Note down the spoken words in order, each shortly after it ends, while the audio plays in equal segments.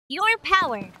Your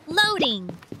power. Loading.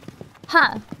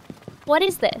 Huh. What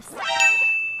is this?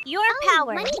 Your Oh,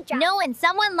 power. money drop. Know when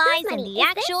someone lies in money? the Is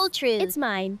actual truth. It's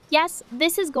mine. Yes,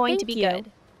 this is going to Thank be you.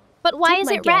 good. But why Take is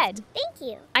my it gift. red? Thank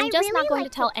you. I'm I just really not going to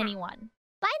like tell Kit Kat. anyone.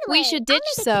 By the We way, should I'll ditch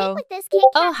make a so. cake with this Kit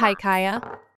Oh, Kat hi, box. Kaya.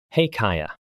 Hey, Kaya.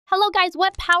 Hello guys,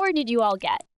 what power did you all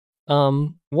get?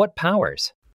 What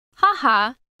powers?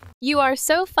 Haha. You are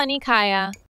so funny,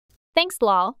 Kaya. Thanks,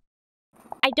 lol.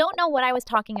 I don't know what I was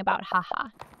talking about, haha.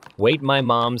 Wait, my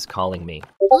mom's calling me.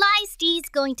 Lies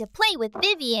going to play with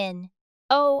Vivian.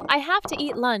 Oh, I have to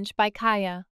eat lunch by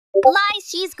Kaya. Lies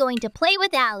she's going to play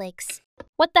with Alex.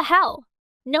 What the hell?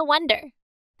 No wonder.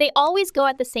 They always go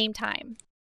at the same time.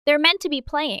 They're meant to be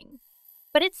playing.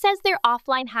 But it says they're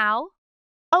offline how?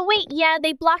 Oh wait, yeah,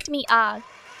 they blocked me. I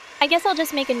guess I'll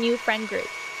just make a new friend group.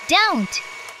 Don't.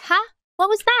 Huh? What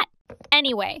was that?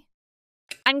 Anyway,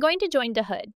 I'm going to join the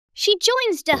hood. She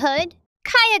joins the hood.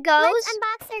 Kaya goes Let's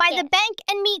unbox her by the gift. bank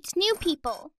and meets new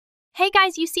people. Hey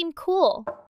guys, you seem cool.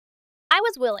 I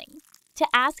was willing to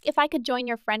ask if I could join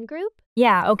your friend group.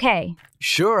 Yeah, okay.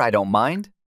 Sure, I don't mind.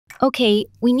 Okay,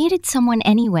 we needed someone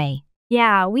anyway.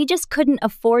 Yeah, we just couldn't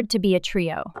afford to be a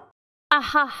trio.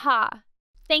 Ahaha.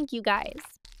 Thank you guys.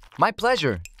 My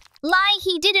pleasure. Lie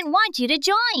he didn't want you to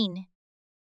join.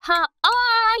 Huh?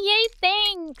 Yay,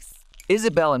 thanks.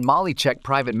 Isabel and Molly check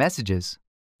private messages.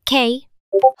 Kay,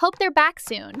 Hope they're back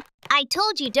soon. I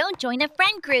told you don't join a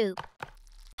friend group.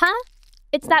 Huh?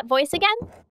 It's that voice again?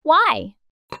 Why?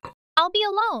 I'll be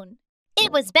alone.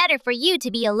 It was better for you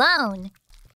to be alone.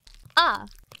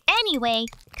 Anyway,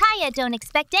 Kaya don't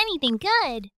expect anything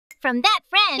good from that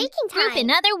friend Baking group. In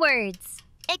time. other words,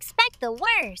 expect the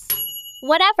worst.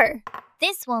 Whatever.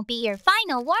 This won't be your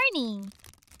final warning.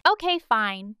 Okay,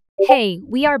 fine. hey,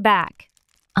 we are back.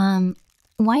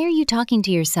 Why are you talking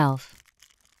to yourself?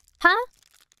 Huh?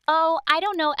 Oh, I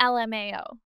don't know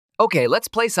LMAO. Okay, let's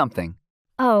play something.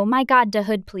 Oh my god, the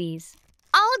hood, please.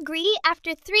 I'll agree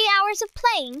after 3 hours of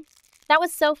playing. That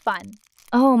was so fun.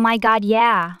 Oh my god,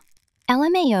 yeah.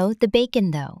 LMAO, the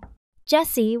bacon, though.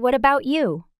 Jesse, what about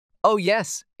you? Oh,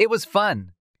 yes, it was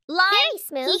fun. Lie,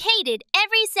 Very he smooth. hated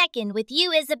every second with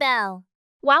you, Isabel.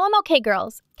 While I'm okay,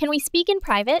 girls, can we speak in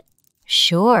private?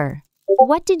 Sure.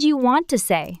 What did you want to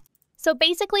say? So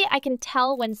basically, I can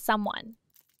tell when someone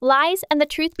lies and the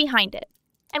truth behind it.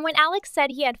 And when Alex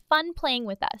said he had fun playing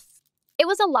with us, it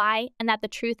was a lie and that the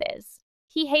truth is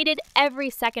he hated every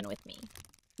second with me.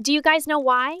 Do you guys know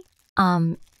why?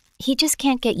 He just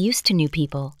can't get used to new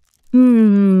people.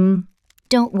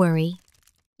 Don't worry.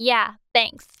 Yeah,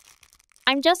 thanks.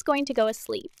 I'm just going to go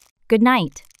asleep. Good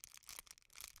night.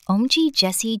 OMG,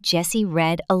 Jesse,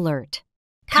 red alert.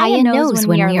 Kaya knows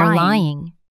when we are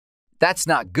lying. That's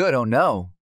not good, oh no.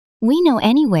 We know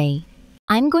anyway.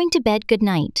 I'm going to bed. Good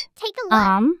night. Take a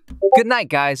look. Good night,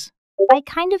 guys. I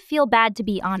kind of feel bad, to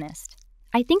be honest.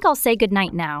 I think I'll say good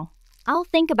night now. I'll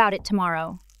think about it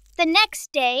tomorrow. The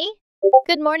next day,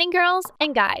 Good morning, girls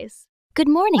and guys. Good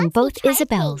morning, Let's both try a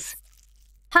Isabels.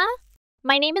 Huh?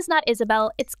 My name is not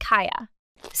Isabel, it's Kaya.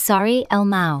 Sorry,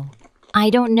 Elmao. I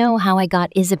don't know how I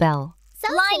got Isabel.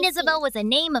 So Line tasty. Isabel was a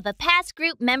name of a past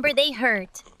group member they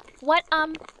hurt. What,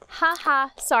 haha,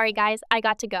 sorry guys, I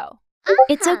got to go.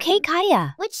 It's okay,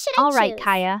 Kaya. Which should I All right, choose?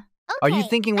 Kaya. Are you Okay,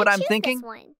 thinking what I I'm choose thinking? This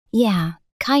one. Yeah,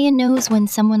 Kaya knows when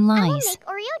someone I will lies. make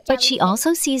Oreo But jelly she cake.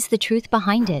 also sees the truth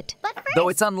behind it. But first, Though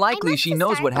it's unlikely I must she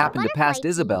knows start what with happened to butterfly past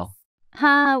cheese. Isabel.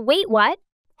 Wait, what?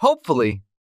 Hopefully.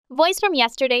 Voice from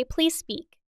yesterday, please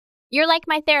speak. You're like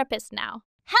my therapist now.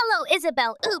 Hello,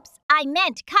 Isabel. Oops, I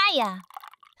meant Kaya.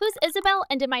 Who's Isabel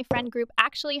and did my friend group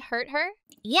actually hurt her?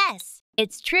 Yes,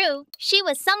 it's true. She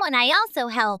was someone I also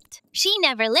helped. She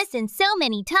never listened so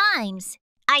many times.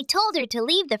 I told her to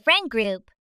leave the friend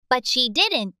group, but she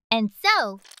didn't, and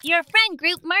so your friend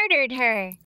group murdered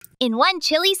her in one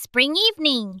chilly spring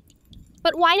evening.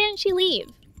 But why didn't she leave?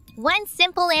 One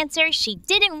simple answer: she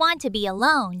didn't want to be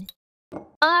alone.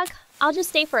 Ugh, I'll just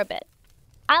stay for a bit.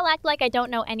 I'll act like I don't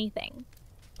know anything.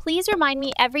 Please remind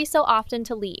me every so often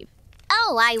to leave.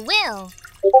 Oh, I will.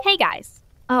 Hey guys.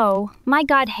 Oh, my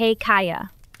god, hey, Kaya.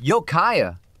 Yo,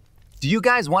 Kaya. Do you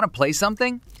guys want to play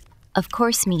something? Of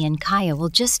course, me and Kaya will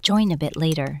just join a bit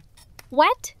later.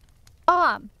 What?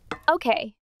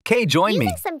 Okay. Kay, join me.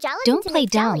 Using some gelatin Don't to play make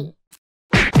dumb. jelly.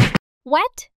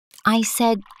 What? I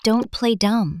said, don't play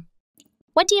dumb.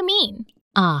 What do you mean?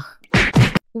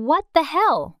 What the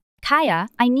hell? Kaya,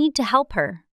 I need to help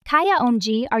her. Kaya,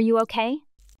 OMG, are you okay?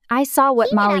 I saw what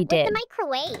Heat it Molly up with did. the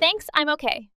microwave. Thanks, I'm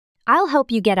okay. I'll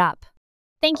help you get up.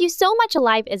 Thank you so much,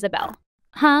 Alive Isabel.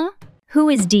 Huh? Who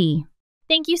is D?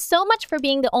 Thank you so much for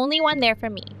being the only one there for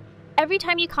me. Every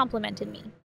time you complimented me.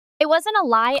 It wasn't a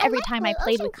lie every time I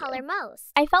played with color you. most.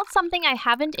 I felt something I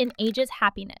haven't in ages: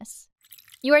 happiness.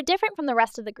 You are different from the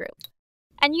rest of the group.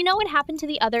 And you know what happened to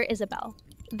the other Isabel?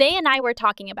 They and I were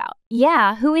talking about.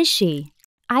 Yeah, who is she?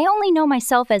 I only know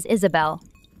myself as Isabel.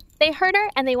 They hurt her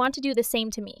and they want to do the same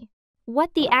to me.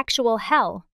 What the actual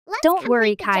hell? Let's Don't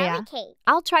worry, complete the jelly Kaya. cake.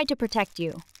 I'll try to protect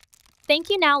you. Thank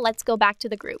you. Now let's go back to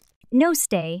the group. No,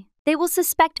 stay. They will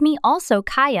suspect me also,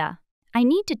 Kaya. I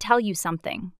need to tell you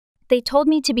something. They told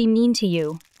me to be mean to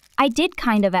you. I did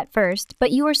kind of at first,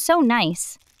 but you were so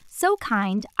nice. So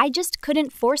kind, I just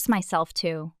couldn't force myself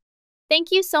to.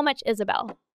 Thank you so much,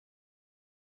 Isabel.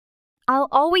 I'll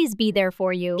always be there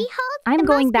for you. Behold, I'm the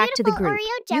going most back to the beautiful group. Oreo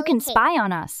You jelly can cake. spy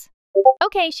on us.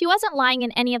 Okay, she wasn't lying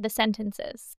in any of the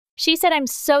sentences. She said I'm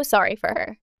so sorry for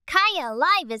her. Kaya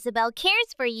Live Isabel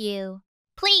cares for you.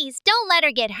 Please don't let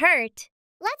her get hurt.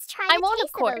 Let's try I the won't, of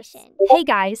taste course. ocean. Hey,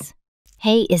 guys.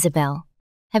 Hey, Isabel.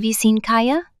 Have you seen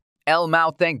Kaya?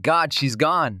 Elmao, thank God she's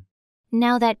gone.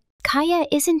 Now that Kaya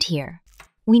isn't here,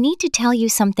 we need to tell you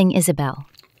something, Isabel.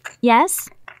 Yes?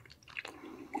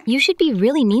 You should be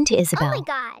really mean to Isabel. Oh my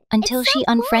God. Until it's so she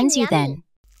cool and unfriends you yummy. then.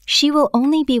 She will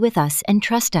only be with us and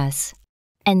trust us.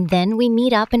 And then we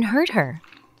meet up and hurt her.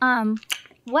 I'm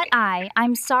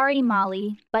sorry,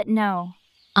 Molly, but no.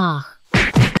 Oh.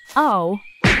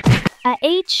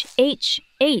 H.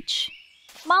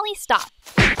 Molly, stop.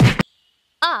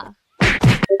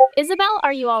 Isabel,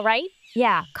 are you all right?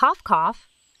 Yeah, cough, cough.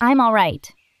 I'm all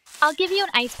right. I'll give you an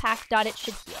ice pack. It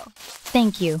should heal.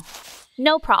 Thank you.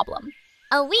 No problem.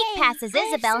 A week passes. I have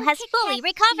Isabel some has Kit fully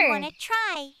Kats. You recovered. want to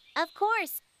try? Of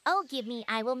course. Oh, give me.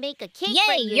 I will make a cake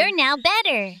for Yay, you. you're now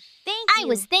better. Thank you. I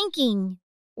was thinking.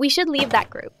 We should leave that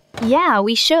group. Yeah,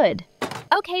 we should.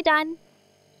 Okay, done.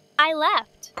 I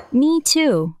left. Me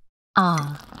too.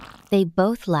 They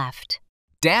both left.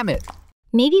 Damn it.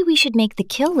 Maybe we should make the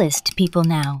kill list people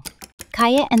now.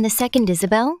 Kaya and the second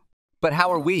Isabel? But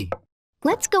how are we?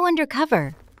 Let's go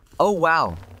undercover. Oh,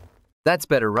 wow. That's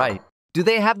better, right? Do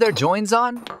they have their joins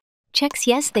on? Checks,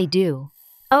 yes, they do.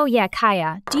 Oh, yeah,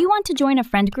 Kaya. Do you want to join a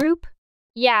friend group?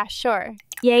 Yeah, sure.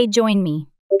 Yay, join me.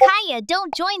 Kaya,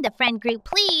 don't join the friend group,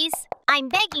 please. I'm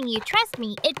begging you, trust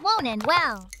me, it won't end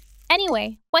well.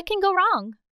 Anyway, what can go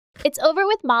wrong? It's over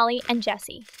with Molly and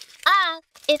Jessie.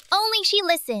 If only she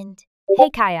listened. Hey,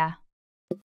 Kaya.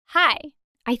 Hi.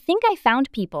 I think I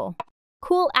found people.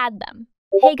 Cool, add them.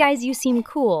 Hey, guys, you seem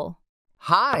cool.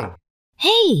 Hi.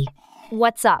 Hey!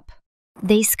 What's up?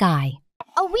 They Sky.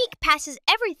 A week passes.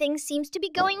 Everything seems to be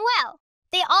going well.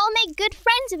 They all make good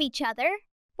friends of each other.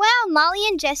 Well, Molly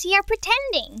and Jessie are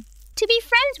pretending to be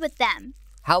friends with them.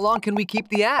 How long can we keep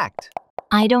the act?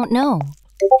 I don't know.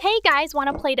 Hey guys, want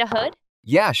to play the hood?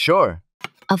 Yeah, sure.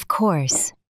 Of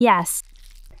course. Yes.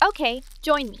 Okay,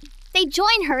 join me. They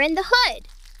join her in the hood.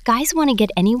 Guys want to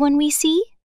get anyone we see?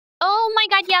 Oh my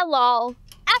god, yeah, lol.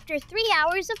 After 3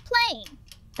 hours of playing.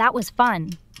 That was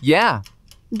fun. Yeah.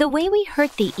 The way we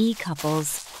hurt the E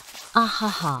couples.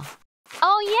 Ha.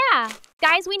 Oh yeah,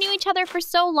 guys, we knew each other for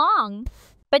so long,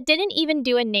 but didn't even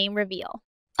do a name reveal.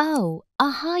 Oh,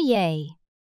 yay.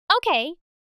 Okay,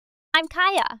 I'm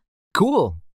Kaya.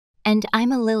 Cool. And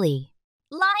I'm a Lily.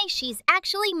 Lie, she's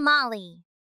actually Molly.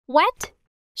 What?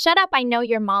 Shut up, I know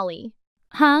you're Molly.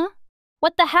 Huh?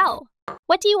 What the hell?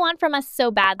 What do you want from us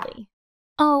so badly?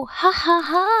 Oh,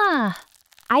 ha.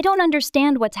 I don't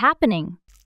understand what's happening.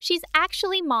 She's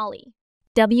actually Molly.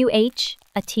 WH,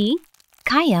 a T?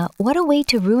 Kaya, what a way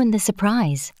to ruin the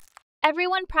surprise.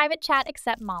 Everyone private chat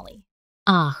except Molly.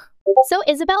 Ah. So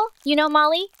Isabel, you know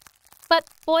Molly? But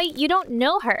boy, you don't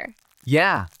know her.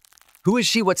 Yeah. Who is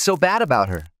she? What's so bad about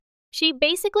her? She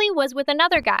basically was with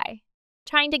another guy,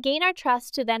 trying to gain our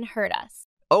trust to then hurt us.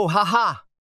 Oh, haha.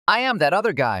 I am that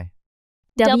other guy.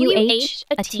 WH,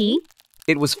 a T?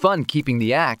 It was fun keeping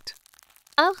the act.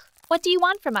 Ugh, what do you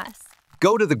want from us?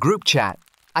 Go to the group chat.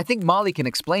 I think Molly can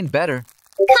explain better.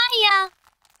 Kaya!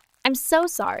 I'm so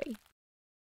sorry.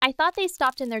 I thought they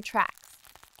stopped in their tracks.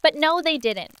 But no, they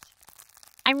didn't.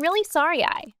 I'm really sorry,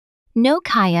 No,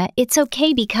 Kaya, it's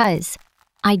okay because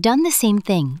I done the same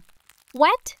thing.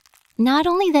 What? Not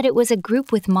only that it was a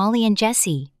group with Molly and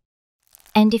Jessie.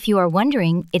 And if you are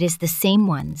wondering, it is the same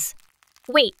ones.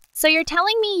 Wait, so you're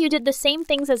telling me you did the same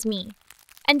things as me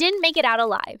and didn't make it out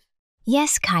alive?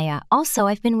 Yes, Kaya. Also,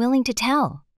 I've been willing to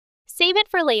tell. Save it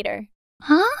for later.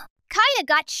 Huh? Kaya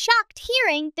got shocked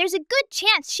hearing there's a good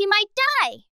chance she might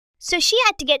die. So she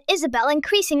had to get Isabel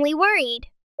increasingly worried.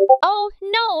 Oh,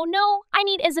 no, I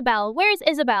need Isabel. Where is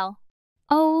Isabel?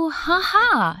 Oh,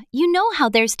 haha. You know how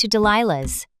there's two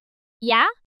Delilahs. Yeah?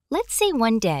 Let's say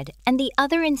one dead and the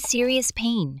other in serious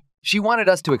pain. She wanted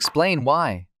us to explain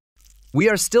why. We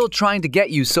are still trying to get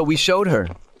you, so we showed her.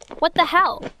 What the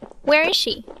hell? Where is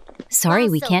she? Sorry,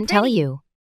 Wow, we so can't tell pretty. you.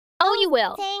 Oh, you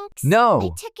will. Thanks. No. I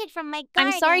took it from my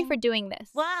garden. I'm sorry for doing this.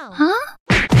 Wow.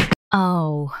 Huh?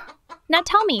 Oh. Now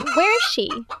tell me, where is she?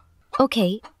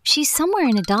 Okay, she's somewhere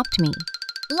in Adopt Me.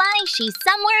 Lie, she's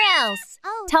somewhere else.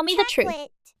 Oh, Tell me the truth.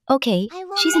 chocolate. Okay, I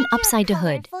will she's an make you a upside to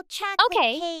hood. colorful chocolate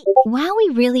Okay. cake. Wow, we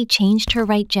really changed her,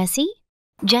 right, Jessie?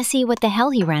 Jessie, what the hell,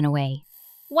 he ran away.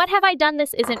 What have I done?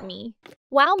 This isn't me.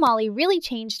 Wow, Molly really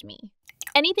changed me.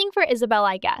 Anything for Isabel,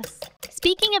 I guess.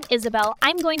 Speaking of Isabel,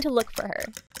 I'm going to look for her.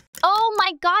 Oh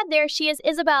my god, there she is,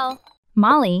 Isabel.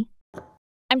 Molly,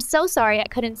 I'm so sorry I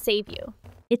couldn't save you.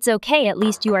 it's okay, at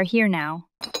least you are here now.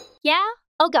 Yeah?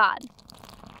 Oh god.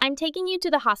 I'm taking you to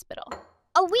the hospital.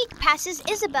 A week passes,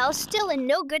 Isabel still in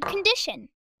no good condition,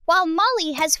 while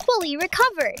Molly has fully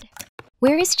recovered.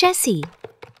 Where is Jessie?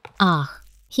 Ah,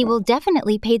 he will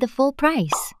definitely pay the full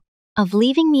price of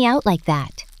leaving me out like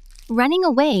that, running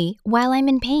away while I'm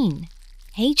in pain.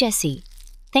 Hey, Jessie,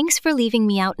 thanks for leaving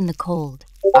me out in the cold.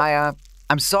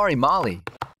 I'm sorry, Molly.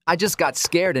 I just got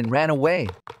scared and ran away.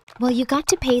 Well, you got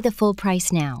to pay the full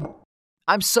price now.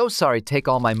 I'm so sorry, take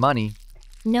all my money.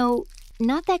 No,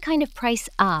 not that kind of price,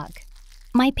 Ugh.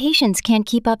 My patience can't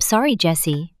keep up, sorry,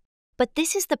 Jessie. But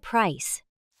this is the price.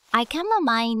 I come a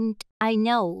mind, I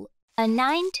know, a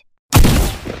nine.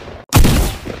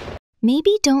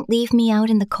 Maybe don't leave me out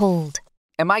in the cold.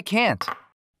 And I can't.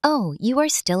 Oh, you are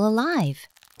still alive.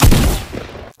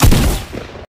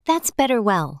 That's better,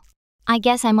 well. I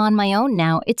guess I'm on my own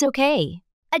now, it's okay.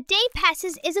 A day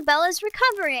passes, Isabel is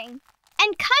recovering,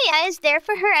 and Kaya is there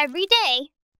for her every day.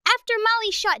 After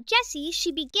Molly shot Jessie,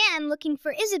 she began looking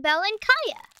for Isabel and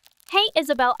Kaya. Hey,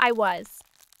 Isabel, I was.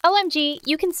 OMG,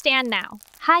 you can stand now.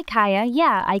 Hi, Kaya.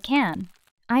 Yeah, I can.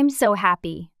 I'm so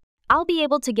happy. I'll be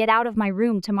able to get out of my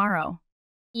room tomorrow.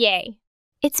 Yay.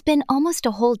 It's been almost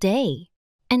a whole day,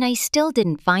 and I still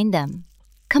didn't find them.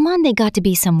 Come on, they got to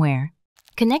be somewhere.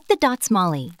 Connect the dots,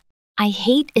 Molly. I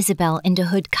hate Isabel and a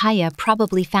hood Kaya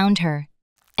probably found her,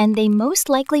 and they most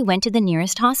likely went to the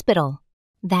nearest hospital.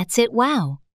 That's it,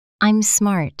 wow. I'm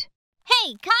smart.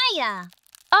 Hey, Kaya.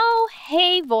 Oh,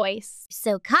 hey, voice.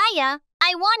 So, Kaya,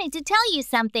 I wanted to tell you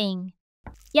something.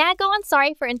 Yeah, go on.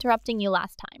 Sorry for interrupting you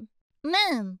last time.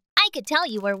 I could tell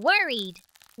you were worried.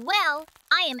 Well,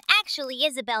 I am actually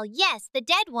Isabel, yes, the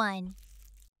dead one.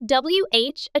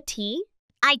 WH a T?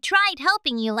 I tried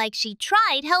helping you like she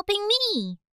tried helping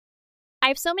me. I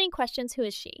have so many questions. Who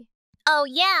is she? Oh,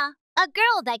 yeah, a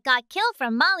girl that got killed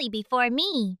from Molly before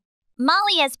me.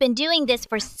 Molly has been doing this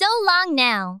for so long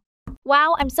now.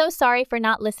 Wow, I'm so sorry for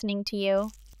not listening to you.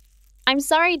 I'm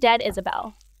sorry, dead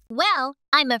Isabel. Well,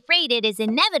 I'm afraid it is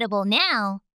inevitable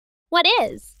now. What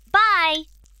is? Bye.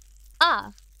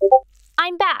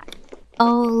 I'm back.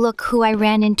 Oh, look who I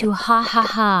ran into, ha ha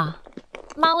ha.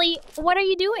 Molly, what are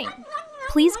you doing?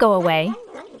 Please go away.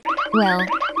 Well,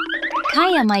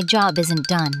 Kaya, my job isn't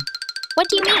done. What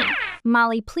do you mean?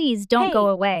 Molly, please don't Hey, go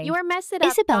away. You are messing up.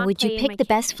 Isabel, not would you playing pick my the kid.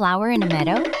 best flower in a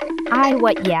meadow?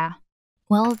 Yeah.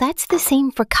 Well, that's the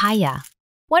same for Kaya.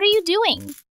 What are you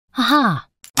doing? Haha.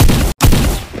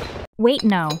 Wait,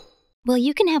 no. Well,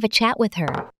 you can have a chat with her.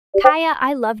 Kaya,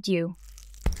 I loved you.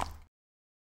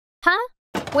 Huh?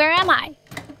 Where am I?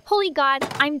 Holy God,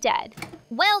 I'm dead.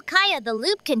 Well, Kaya, the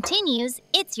loop continues.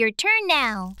 It's your turn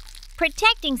now.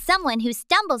 Protecting someone who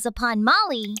stumbles upon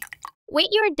Molly. Wait,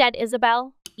 you're dead,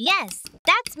 Isabel? Yes,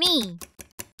 that's me.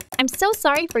 I'm so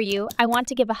sorry for you. I want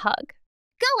to give a hug.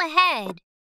 Go ahead.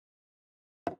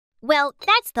 Well,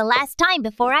 that's the last time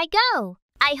before I go.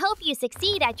 I hope you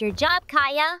succeed at your job,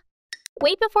 Kaya.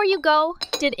 Wait before you go.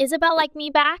 Did Isabel like me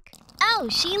back? Oh,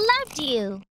 she loved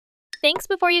you. Thanks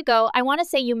before you go. I want to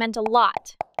say you meant a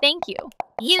lot. Thank you.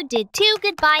 You did too.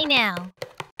 Goodbye now.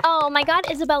 Oh my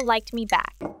God, Isabel liked me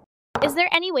back. Is there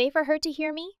any way for her to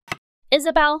hear me?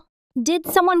 Isabel? Did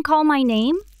someone call my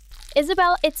name?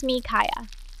 Isabel, it's me, Kaya.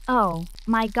 Oh,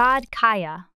 my God,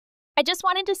 Kaya. I just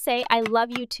wanted to say I love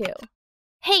you too.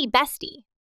 Hey, bestie.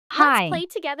 Hi. Let's play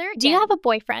together again. Do you have a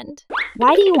boyfriend?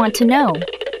 Why do you want to know?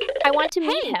 I want to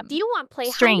meet him. Do you want to play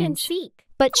hide and Strange. seek?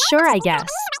 But sure, I guess.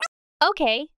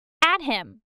 Okay, add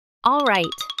him. All right.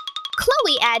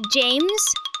 Chloe add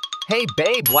James. Hey,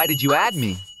 babe, why did you add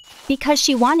me? Because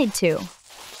she wanted to.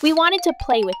 We wanted to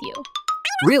play with you.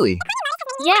 Really?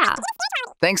 Yeah.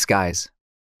 Thanks, guys.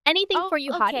 Anything Oh, for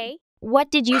you, okay.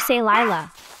 What did you say,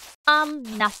 Lila?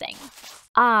 Nothing.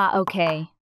 Ah, okay.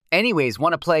 Anyways,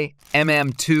 want to play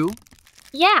MM2?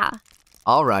 Yeah.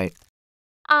 All right.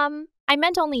 I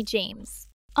meant only James.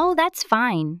 Oh, that's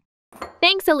fine.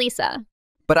 Thanks, Elisa.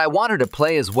 But I want her to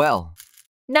play as well.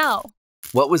 No.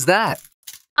 What was that?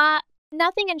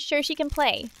 Nothing and sure she can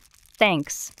play.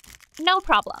 Thanks. No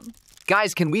problem.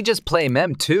 Guys, can we just play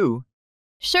Mem too?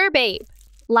 Sure, babe.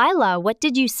 Lila, what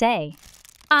did you say?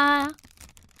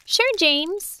 Sure,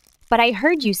 James. But I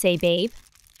heard you say babe.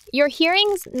 Your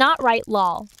hearing's not right,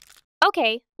 lol.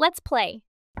 Okay, let's play.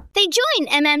 They join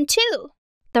MM too.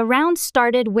 The round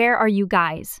started. Where are you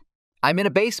guys? I'm in a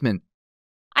basement.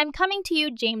 I'm coming to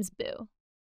you, James Boo.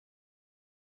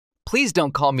 Please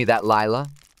don't call me that, Lila.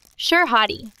 Sure,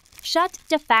 hottie. Shut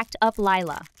the fact up,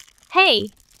 Lila. Hey,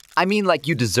 I mean like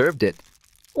you deserved it.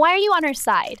 why are you on her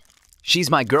side? She's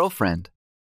my girlfriend.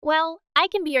 Well, I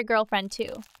can be your girlfriend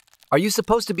too. Are you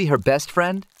supposed to be her best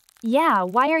friend? Yeah,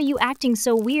 why are you acting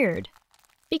so weird?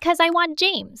 Because I want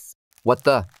James. What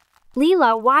the?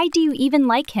 Lila, why do you even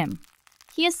like him?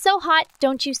 He is so hot,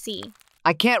 don't you see?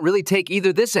 I can't really take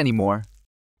either this anymore.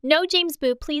 No, James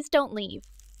Boo, please don't leave.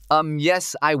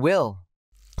 Yes, I will.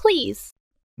 Please.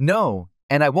 No,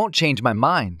 and I won't change my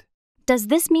mind. Does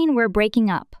this mean we're breaking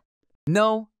up?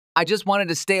 No, I just wanted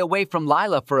to stay away from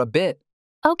Lila for a bit.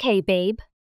 Okay, babe.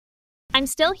 I'm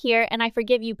still here and I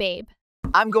forgive you, babe.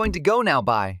 I'm going to go now,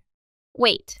 bye.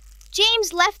 Wait.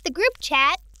 James left the group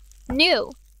chat.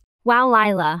 New. Wow,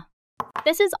 Lila.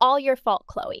 This is all your fault,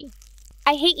 Chloe.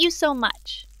 I hate you so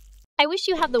much. I wish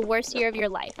you have the worst year of your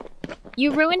life.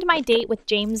 You ruined my date with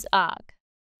James Ugg.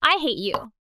 I hate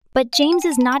you. But James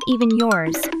is not even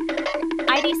yours.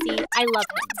 IDC, I love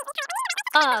him.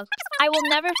 Ugh, I will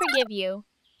never forgive you.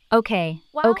 Okay,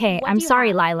 Wow, okay, what I'm do you sorry,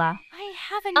 have? Lila. I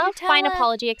have a Ugh, Nutella. fine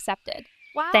apology accepted.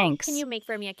 Wow. Thanks. Can you make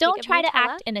for me a cake Don't of try to Nutella?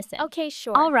 act innocent. Okay,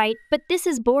 sure. All right, but this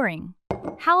is boring.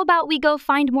 How about we go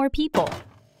find more people?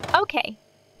 Okay.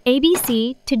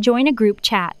 ABC to join a group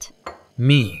chat.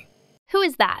 Me. Who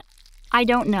is that? I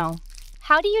don't know.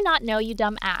 How do you not know, you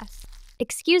dumb ass?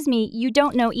 Excuse me, you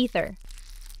don't know either.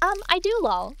 I do,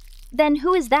 lol. Then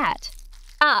who is that?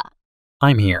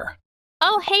 I'm here.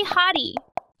 Oh, hey, hottie.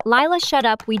 Lila, shut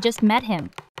up, we just met him.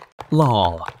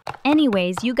 Lol.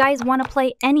 Anyways, you guys want to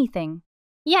play anything?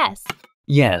 Yes.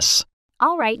 Yes.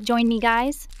 All right, join me,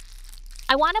 guys.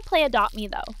 I want to play Adopt Me,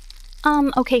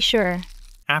 though. Okay, sure.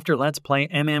 After let's play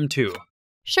MM2.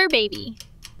 Sure, baby.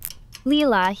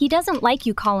 Leela, he doesn't like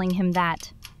you calling him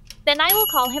that. Then I will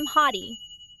call him Hottie.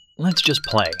 Let's just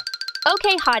play.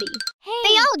 Okay, Hottie.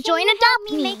 They all join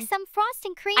Adopt Me. Make some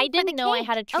frosting cream I for didn't the know I cake.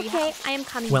 had a tree Okay, house. I am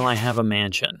coming. Well, now. I have a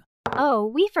mansion. Oh,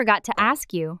 we forgot to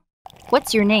ask you.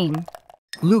 What's your name?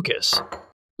 Lucas.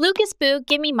 Lucas Boo,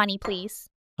 give me money, please.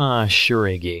 Sure,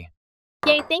 Iggy.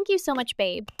 Yay, thank you so much,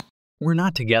 babe. We're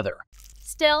not together.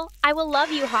 Still, I will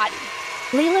love you,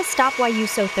 Hottie. Leela, stop, why you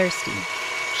so thirsty?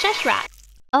 Shush rat.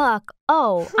 Ugh,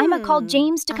 I'ma call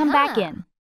James to come back in.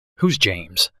 Who's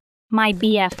James? My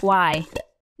BFY.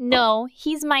 No,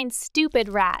 he's mine stupid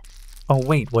rat. Oh,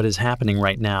 wait, what is happening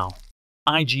right now?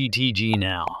 IGTG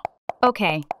now.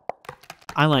 Okay,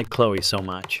 I like Chloe so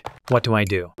much. What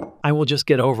do? I will just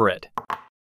get over it.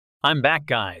 I'm back,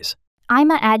 guys.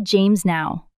 I'ma add James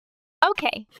now.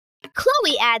 Okay.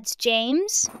 Chloe adds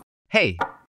James. Hey,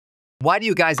 why do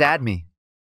you guys add me?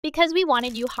 Because we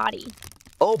wanted you, Hottie.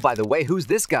 Oh, by the way, who's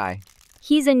this guy?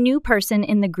 He's a new person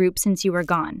in the group since you were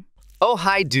gone. Oh,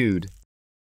 hi, dude.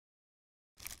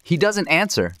 He doesn't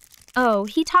answer. Oh,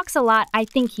 he talks a lot. I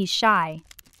think he's shy.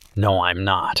 No, I'm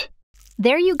not.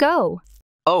 There you go.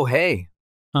 Oh, hey.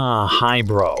 Hi,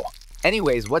 bro.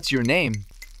 Anyways, what's your name?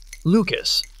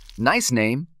 Lucas. Nice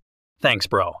name. Thanks,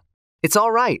 bro. It's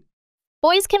all right.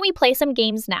 Boys, can we play some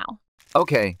games now?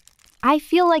 Okay. I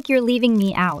feel like you're leaving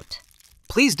me out.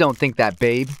 Please don't think that,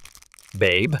 babe.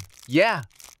 Babe? Yeah.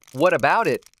 What about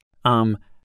it?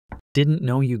 Didn't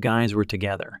know you guys were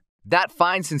together. That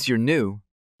fine since you're new.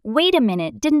 Wait a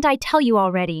minute, didn't I tell you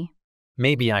already?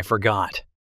 Maybe I forgot.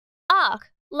 Ugh,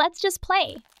 let's just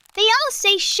play. They all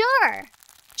say sure.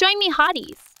 Join me,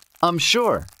 Hotties.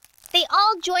 Sure. They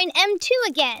all join M2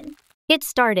 again. It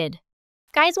started.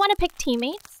 Guys, want to pick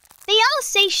teammates? They all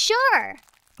say sure.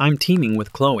 I'm teaming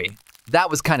with Chloe. That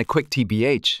was kind of quick,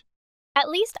 TBH. At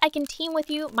least I can team with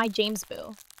you, my James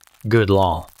Boo. Good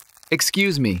lol.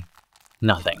 Excuse me.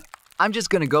 Nothing. I'm just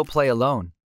gonna go play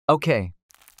alone. Okay.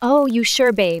 Oh, you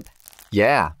sure, babe?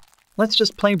 Yeah. Let's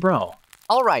just play bro.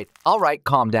 All right,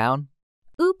 calm down.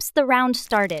 Oops, the round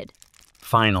started.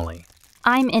 Finally.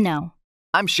 I'm Inno.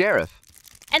 I'm Sheriff.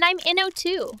 And I'm Inno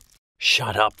too.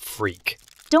 Shut up, freak.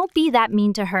 Don't be that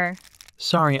mean to her.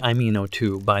 Sorry, I'm Eno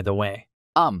too, by the way.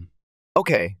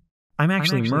 Okay. I'm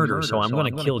actually murder, so I'm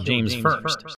gonna kill James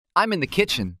first. I'm in the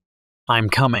kitchen. I'm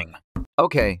coming.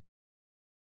 Okay.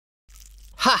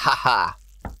 Ha ha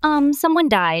ha. Someone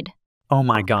died. Oh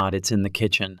my god, it's in the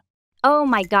kitchen. Oh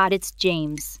my god, it's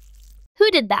James. Who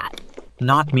did that?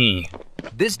 Not me.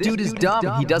 This dude is dumb.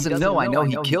 He doesn't know I know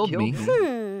he killed me.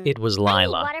 It was I need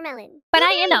Lila. watermelon. But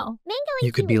I know. Mango and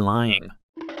You could be lying.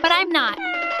 But I'm not.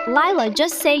 Lila,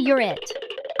 just say you're it.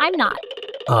 I'm not.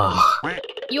 Ugh.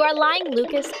 You are lying,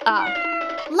 Lucas.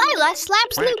 Lila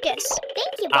slaps Lucas.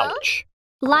 Thank you both. Ouch.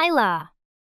 Lila,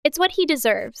 It's what he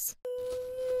deserves.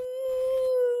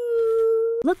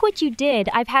 look what you did.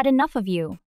 I've had enough of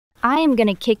you. I am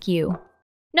gonna kick you.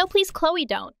 No, please, Chloe,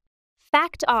 don't.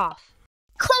 Fact off.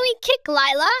 Chloe, kick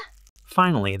Lila.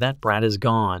 Finally, that brat is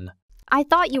gone. I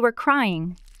thought you were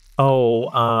crying. Oh,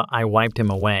 I wiped him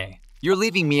away. You're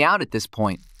leaving me out at this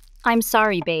point. I'm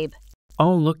sorry, babe.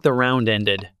 Oh, look, the round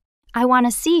ended. I want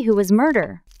to see who was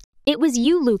murder. It was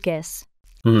you, Lucas.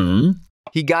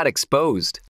 He got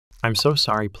exposed. I'm so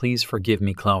sorry. Please forgive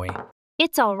me, Chloe.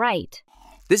 It's all right.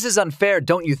 This is unfair,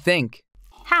 don't you think?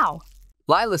 How?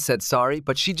 Lila said sorry,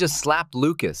 but she just slapped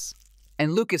Lucas.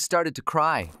 And Lucas started to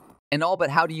cry. And all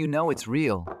but how do you know it's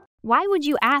real? Why would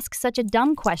you ask such a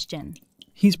dumb question?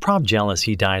 He's prob jealous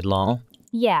he died, lol.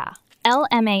 Yeah,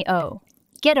 LMAO.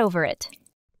 Get over it.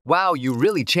 Wow, you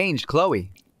really changed,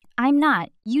 Chloe. I'm not.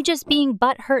 You just being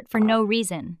butthurt for no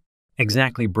reason.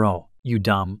 Exactly, bro. You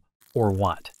dumb. Or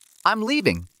what? I'm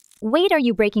leaving. Wait, are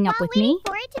you breaking up While with me? waiting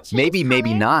for it to change Maybe, maybe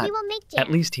color, not. We will make jam.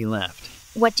 At least he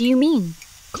left. What do you mean?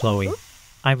 Chloe,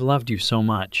 I've loved you so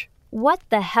much. What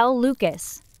the hell,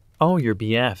 Lucas? Oh, your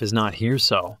BF is not here,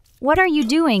 so. What are you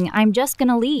doing? I'm just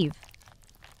gonna leave.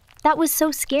 That was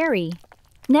so scary.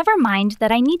 Never mind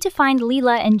that I need to find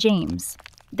Leela and James.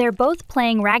 They're both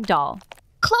playing ragdoll.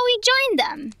 Chloe joined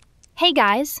them. Hey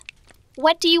guys,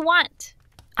 What do you want?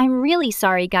 I'm really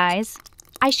sorry, guys.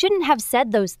 I shouldn't have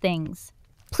said those things.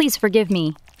 Please forgive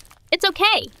me. It's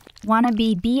okay. Wanna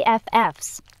be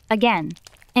BFFs again.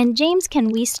 And James, can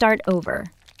we start over?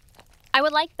 I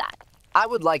would like that. I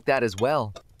would like that as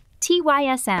well.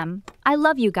 TYSM, I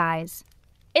love you guys.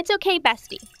 It's okay,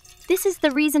 bestie. This is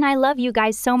the reason I love you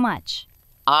guys so much.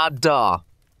 Ah, duh.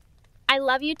 I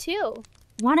love you too.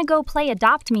 Wanna go play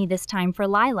Adopt Me this time for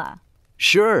Lila?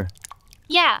 Sure.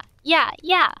 Yeah.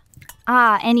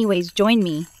 Anyways, join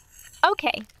me.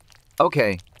 Okay.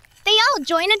 Okay. They all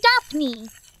join Adopt Me.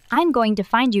 I'm going to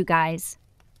find you guys.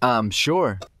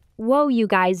 Sure. Whoa, you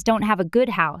guys don't have a good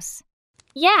house.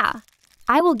 Yeah.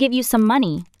 I will give you some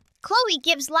money. Chloe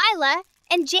gives Lila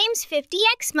and James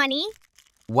 50x money.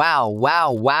 Wow,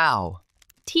 wow, wow.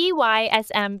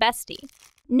 TYSM, bestie.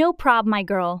 No prob, my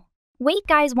girl. Wait,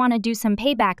 guys wanna do some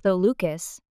payback though,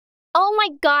 Lucas. Oh my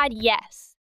god,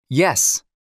 yes. Yes.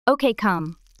 Okay,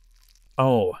 come.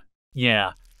 Oh,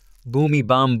 yeah. Boomy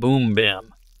bum boom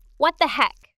bim. What the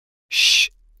heck? Shh.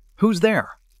 Who's there?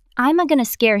 I'm gonna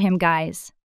scare him,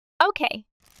 guys. Okay.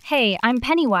 Hey, I'm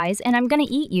Pennywise and I'm gonna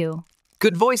eat you.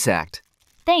 Good voice act.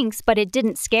 Thanks, but it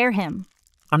didn't scare him.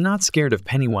 I'm not scared of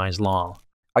Pennywise, lol.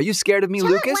 Are you scared of me, Tell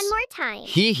Lucas? it one more time.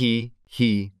 He.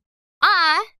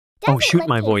 Ah, Oh, Doesn't shoot look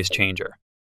my voice tasty. changer.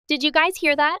 Did you guys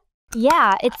hear that?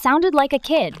 Yeah, it sounded like a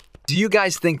kid. Do you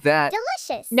guys think that?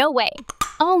 Delicious. No way.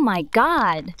 Oh my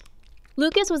god.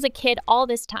 Lucas was a kid all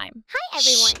this time. Hi,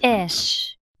 everyone.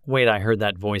 Ish. Wait, I heard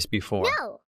that voice before.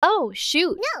 No. Oh,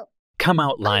 shoot. No. Come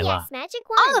out, Oh, Lila. yes, magic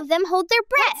wand. all of them hold their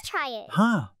Let's breath. try it.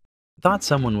 Huh. Thought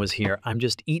someone was here. I'm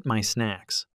just eat my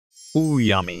snacks. Ooh,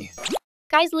 yummy.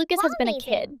 Guys, Lucas has been a Amazing.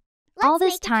 kid. All Let's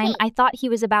this make a time, cake. I thought he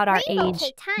was about our Rainbow age.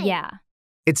 cake time. Yeah.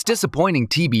 It's disappointing,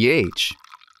 TBH.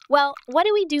 Well, what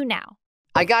do we do now?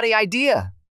 I got an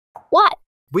idea. What?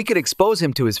 We could expose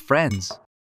him to his friends.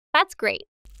 That's great.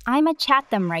 I'ma chat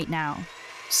them right now.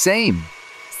 Same.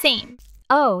 Same.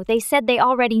 Oh, they said they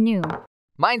already knew.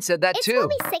 Mine said that It's too.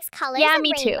 only 6 colors Yeah, of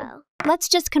me too. rainbow. Let's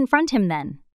just confront him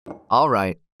then. All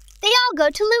right. They all go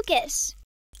to Lucas.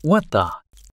 What the?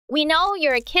 We know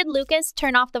you're a kid, Lucas.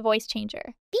 Turn off the voice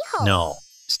changer. Behold. No.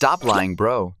 Stop lying,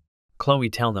 bro. Chloe,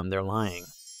 tell them they're lying.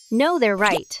 No, they're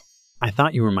right. I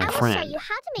thought you were my I will show friend. you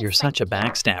how to make You're such a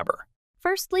friends. backstabber.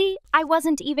 Firstly, I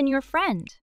wasn't even your friend.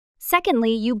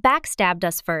 Secondly, you backstabbed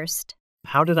us first.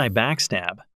 How did I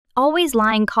backstab? Always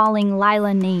lying, calling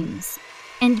Lila names.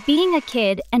 And being a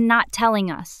kid and not telling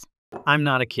us. I'm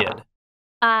not a kid.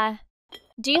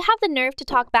 Do you have the nerve to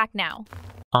talk back now?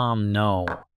 No.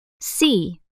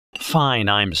 C. Fine,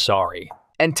 I'm sorry.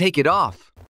 And take it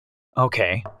off.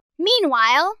 Okay.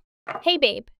 Meanwhile, Hey,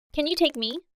 babe, can you take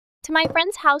me to my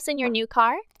friend's house in your new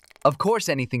car? Of course,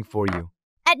 anything for you.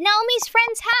 at Naomi's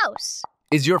friend's house.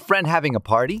 Is your friend having a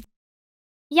party?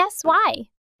 Yes, why?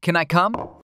 Can I come?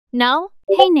 No?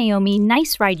 Hey, Naomi,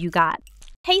 nice ride you got.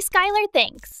 Hey, Skylar,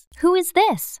 thanks. Who is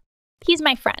this? He's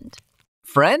my friend.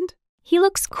 Friend? He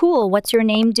looks cool. What's your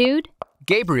name, dude?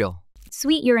 Gabriel.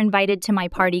 Sweet, you're invited to my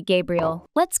party, Gabriel.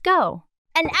 Let's go.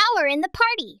 An hour in the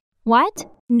party. What?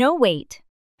 No, wait.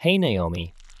 Hey,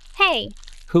 Naomi. Hey,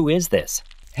 Who is this?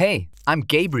 Hey, I'm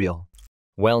Gabriel.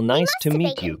 Well, nice must to have meet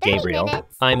taken you, 30 Gabriel.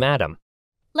 minutes. I'm Adam.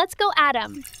 let's go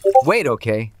Adam. Wait,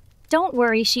 okay. Don't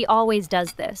worry, she always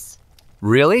does this.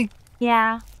 Really?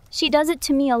 Yeah, she does it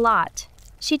to me a lot.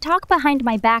 She talk behind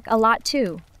my back a lot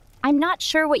too. I'm not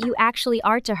sure what you actually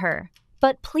are to her,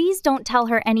 but please don't tell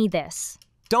her any this.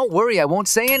 Don't worry, I won't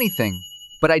say anything.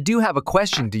 But I do have a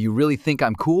question. Do you really think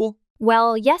I'm cool?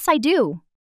 Well, yes, I do.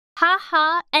 Ha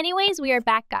ha. Anyways, we are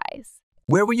back, guys.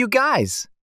 Where were you guys?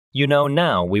 You know,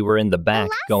 now we were in the back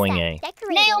last going set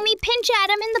decorated. Naomi pinch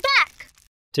Adam in the back.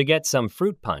 to get some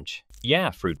fruit punch. Yeah,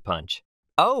 fruit punch.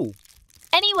 Oh,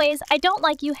 Anyways, I don't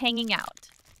like you hanging out.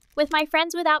 With my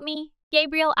friends without me,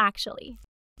 Gabriel actually.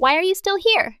 Why are you still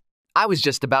here? I was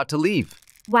just about to leave.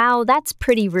 Wow, that's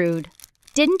pretty rude.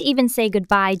 Didn't even say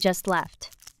goodbye, just left.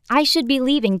 I should be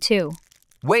leaving too.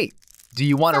 Wait, do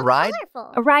you want a So ride?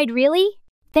 colorful. A ride, really?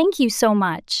 Thank you so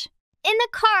much. In the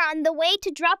car on the way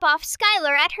to drop off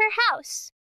Skylar at her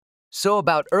house. So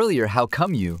about earlier, how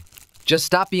come you? Just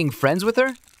stop being friends with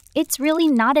her? It's really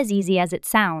not as easy as it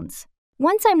sounds.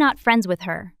 Once I'm not friends with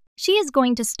her, she is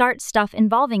going to start stuff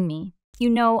involving me. You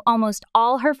know, almost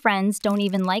all her friends don't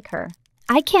even like her.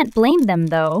 I can't blame them,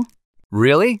 though.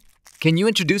 Really? Can you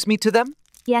introduce me to them?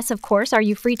 Yes, of course. Are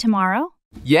you free tomorrow?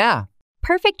 Yeah.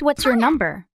 Perfect. What's your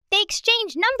number? They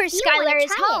exchange numbers. You wanna Skylar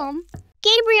is try it. home.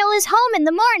 Gabriel is home in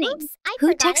the morning. Oops, I Who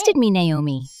forgot texted it. me,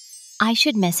 Naomi? I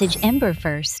should message Ember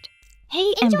first.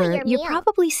 Hey, Enjoy Ember, your you're meal.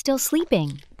 probably still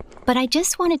sleeping. But I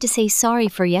just wanted to say sorry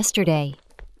for yesterday.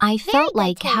 I felt good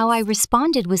like how I taste.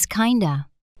 responded was kinda.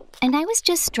 And I was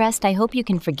just stressed. I hope you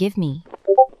can forgive me.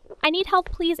 I need help.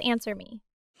 Please answer me.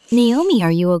 Naomi,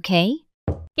 are you okay?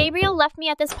 Gabriel left me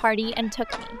at this party and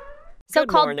took me. Good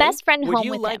So-called morning. best friend Would home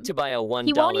you with like him. to buy a $1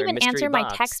 He won't even mystery answer my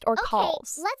box? text or Okay,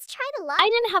 calls. let's try the luck. I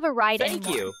didn't have a ride Thank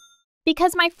anymore. you.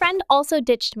 Because my friend also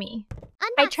ditched me. I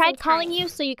Unboxing tried calling time. you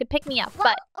so you could pick me up, Whoa,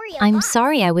 but Oreo I'm box.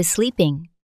 sorry I was sleeping.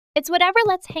 it's whatever.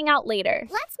 Let's hang out later.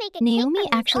 Let's make a Naomi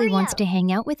cake from actually these wants Oreos. to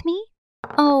hang out with me?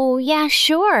 Oh, yeah,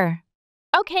 sure.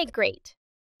 Okay, great.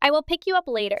 I will pick you up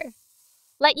later.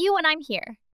 Let you when I'm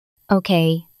here.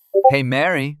 Okay. Hey,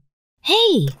 Mary.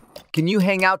 Hey! Can you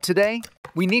hang out today?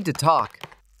 We need to talk.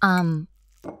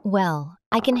 Well,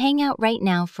 I can hang out right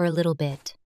now for a little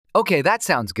bit. Okay, that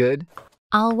sounds good.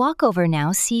 I'll walk over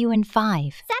now. See you in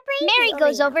 5. Separate Mary the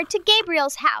goes Oreo. over to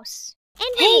Gabriel's house. And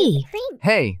Hey! the cream.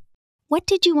 Hey, What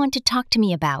did you want to talk to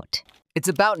me about? it's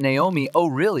about Naomi. Oh,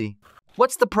 really?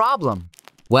 What's the problem?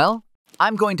 Well,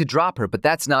 I'm going to drop her, but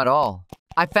that's not all.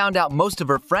 I found out most of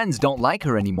her friends don't like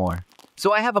her anymore.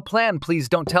 So I have a plan. Please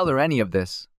don't tell her any of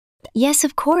this. Yes,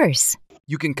 of course.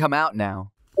 You can come out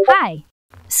now. Hi.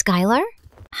 Skylar?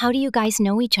 How do you guys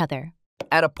know each other?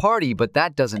 At a party, but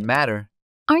that doesn't matter.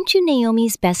 Aren't you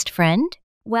Naomi's best friend?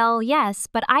 Well, yes,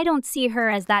 but I don't see her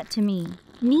as that to me.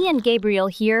 Me and Gabriel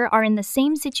here are in the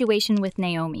same situation with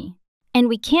Naomi, and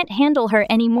we can't handle her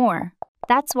anymore.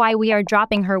 That's why we are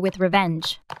dropping her with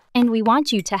revenge. And we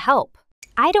want you to help.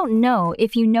 I don't know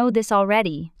if you know this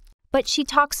already, but she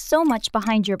talks so much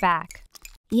behind your back.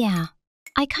 Yeah.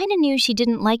 I kinda knew she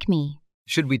didn't like me.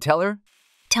 Should we tell her?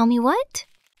 Tell me what?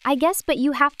 I guess, but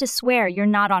you have to swear you're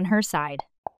not on her side.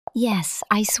 Yes,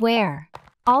 I swear.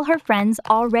 All her friends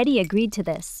already agreed to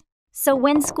this. So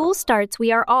when school starts,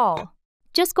 we are all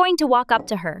just going to walk up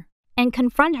to her and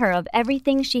confront her of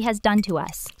everything she has done to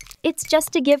us. It's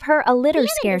just to give her a little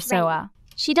scare, is right. Soa.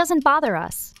 She doesn't bother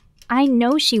us. I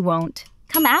know she won't.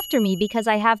 Come after me because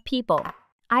I have people.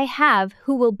 I have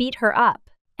who will beat her up.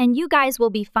 And you guys will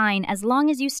be fine as long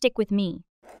as you stick with me.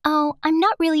 Oh, I'm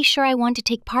not really sure I want to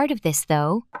take part of this,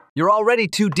 though. You're already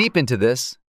too deep into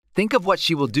this. Think of what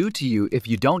she will do to you if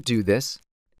you don't do this.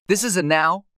 This is a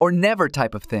now or never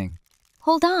type of thing.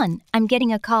 Hold on, I'm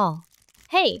getting a call.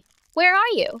 Hey, where are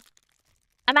you?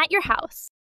 I'm at your house.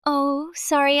 Oh,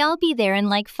 sorry, I'll be there in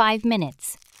like 5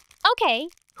 minutes. Okay.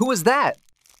 Who was that?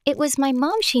 It was my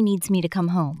mom. She needs me to come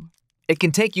home. It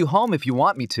can take you home if you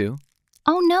want me to.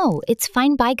 Oh no, it's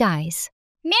fine. Bye, guys.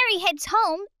 Mary heads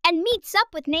home and meets up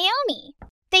with Naomi.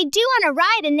 They do on a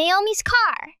ride in Naomi's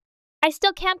car. I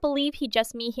still can't believe he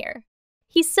just me here.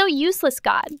 He's so useless,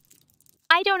 God.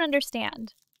 I don't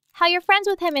understand. How you're friends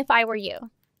with him if I were you.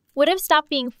 Would have stopped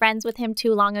being friends with him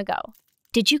too long ago.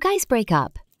 Did you guys break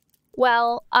up?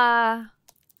 Well,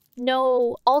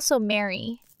 no, also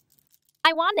Mary.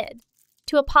 I wanted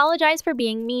to apologize for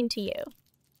being mean to you.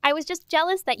 I was just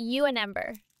jealous that you and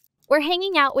Ember were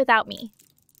hanging out without me.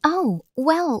 Oh,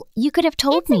 well, you could have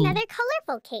told It's me. another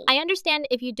colorful cake. I understand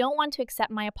if you don't want to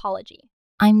accept my apology.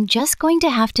 I'm just going to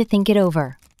have to think it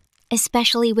over.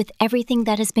 especially with everything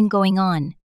that has been going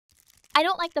on. I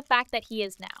don't like the fact that he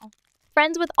is now.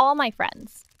 Friends with all my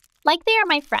friends. Like they are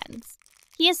my friends.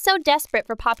 He is so desperate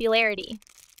for popularity.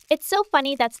 It's so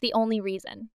funny that's the only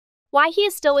reason. Why he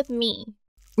is still with me.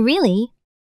 Really?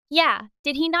 Yeah,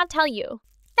 did he not tell you?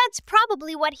 That's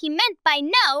probably what he meant by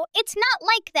no, it's not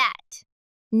like that.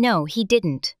 No, he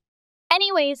didn't.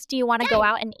 Anyways, do you want to go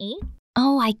out and eat?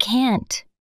 Oh, I can't.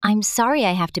 I'm sorry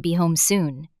I have to be home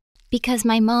soon. Because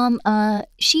my mom,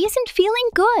 she isn't feeling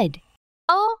good.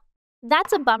 Oh,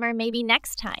 that's a bummer. Maybe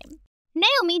next time.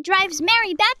 Naomi drives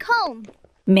Mary back home.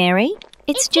 Mary?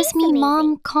 It's just me, amazing.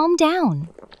 Mom. Calm down.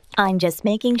 I'm just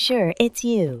making sure it's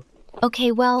you.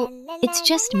 Okay, well, it's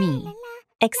just me.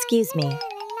 Excuse me.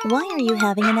 Why are you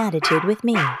having an attitude with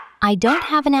me? I don't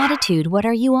have an attitude. What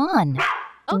are you on?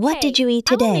 What did you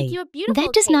eat I will today? make you a beautiful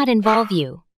That does not cake. involve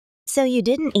you. So you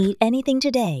didn't eat anything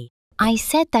today? I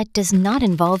said that does not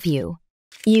involve you.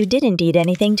 You didn't eat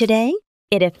anything today?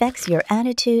 It affects your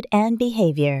attitude and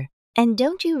behavior. And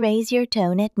don't you raise your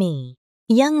tone at me.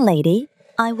 Young lady,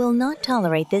 I will not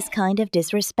tolerate this kind of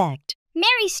disrespect.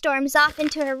 Mary storms off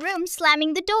into her room,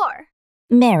 slamming the door.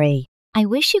 Mary. I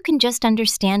wish you can just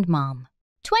understand, Mom.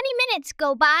 20 minutes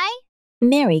go by.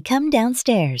 Mary, come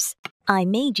downstairs. I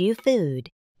made you food.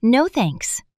 No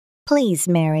thanks. Please,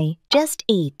 Mary, just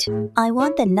eat. I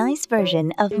want the nice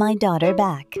version of my daughter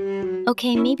back.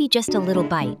 Okay, maybe just a little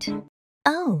bite.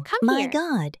 Oh, Come my here.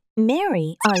 God.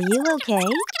 Mary, are you okay?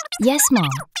 Yes, Mom.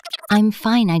 I'm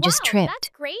fine. I just Wow, tripped. That's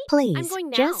great. I'm Please, going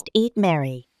now. just eat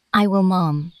Mary. I will,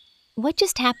 Mom. What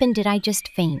just happened? Did I just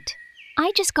faint?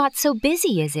 I just got so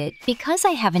busy, is it? Because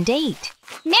I haven't ate.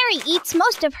 Mary eats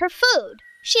most of her food.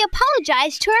 She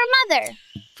apologized to her mother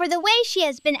for the way she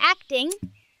has been acting.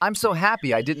 I'm so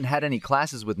happy I didn't had any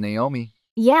classes with Naomi.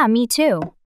 Yeah, me too.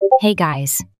 Hey,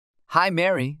 guys. Hi,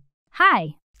 Mary.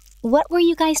 Hi. What were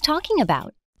you guys talking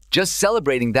about? Just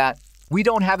celebrating that we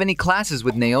don't have any classes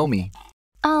with Naomi.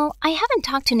 Oh, I haven't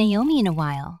talked to Naomi in a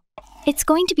while. It's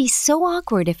going to be so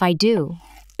awkward if I do.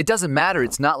 It doesn't matter.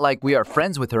 It's not like we are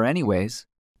friends with her anyways.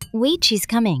 Wait, she's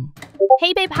coming.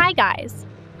 Hey, babe. Hi, guys.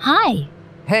 Hi.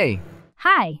 Hey,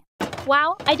 Hi.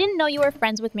 Wow, I didn't know you were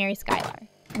friends with Mary Schuyler.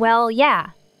 Well, yeah,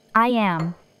 I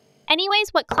am. Anyways,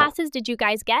 what classes did you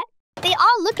guys get? They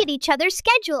all look at each other's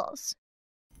schedules.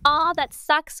 Aw, that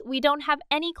sucks. We don't have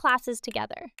any classes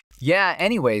together. yeah,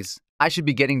 anyways, I should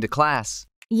be getting to class.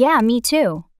 Yeah, me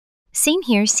too. Same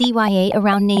here, CYA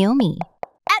around Naomi.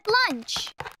 At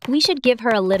lunch. We should give her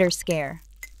a litter scare.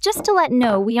 Just to let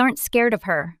know we aren't scared of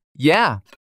her. Yeah,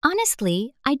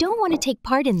 Honestly, I don't want to take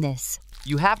part in this.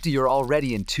 you have to. You're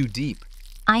already in too deep.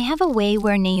 I have a way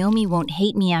where Naomi won't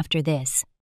hate me after this.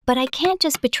 But I can't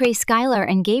just betray Skylar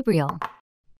and Gabriel.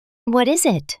 What is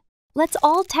it? Let's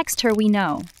all text her we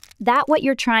know. That what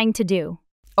you're trying to do.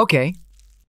 Okay,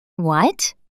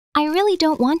 What? I really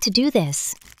don't want to do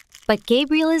this. But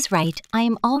Gabriel is right. I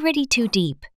am already too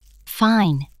deep.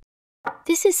 Fine.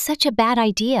 This is such a bad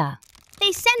idea.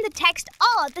 They send the text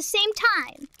all at the same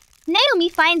time. Naomi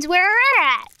finds where they're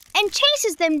at and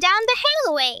chases them down the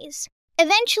haloways.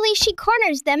 Eventually, she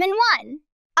corners them and one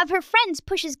of her friends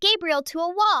pushes Gabriel to a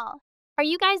wall. Are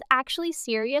you guys actually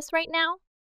serious right now?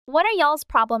 What are y'all's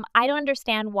problem? I don't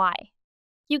understand why.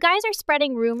 You guys are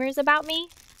spreading rumors about me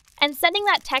and sending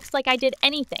that text like I did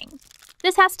anything.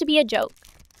 This has to be a joke.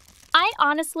 I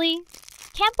honestly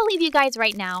can't believe you guys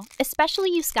right now, especially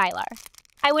you, Skylar.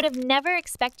 I would have never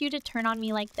expected you to turn on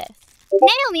me like this.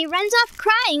 Naomi runs off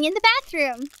crying in the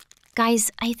bathroom.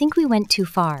 Guys, I think we went too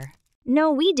far.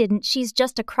 No, we didn't. She's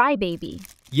just a crybaby.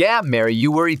 yeah, Mary, you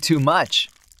worry too much.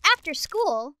 After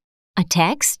school, A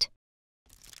text?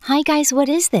 Hi, guys, what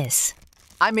is this?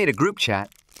 I made a group chat.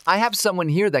 I have someone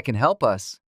here that can help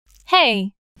us.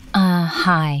 Hey,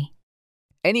 Hi.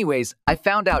 Anyways, I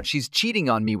found out she's cheating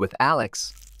on me with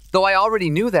Alex. Though I already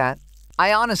knew that,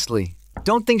 I honestly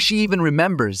don't think she even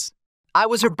remembers. I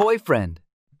was her boyfriend.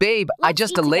 Babe, I Let's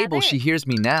just eat a label together. she hears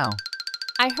me now.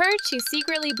 I heard she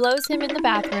secretly blows him in the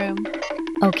bathroom.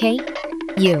 Okay?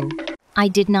 You. I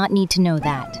did not need to know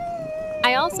that.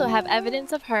 I also have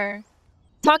evidence of her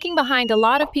talking behind a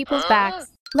lot of people's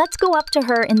backs. Let's go up to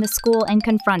her in the school and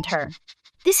confront her.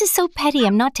 This is so petty.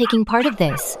 I'm not taking part of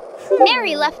this.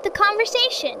 Mary left the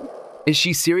conversation. Is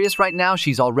she serious right now?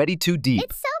 She's already too deep.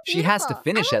 It's so She beautiful. has to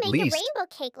finish I at will make least. a rainbow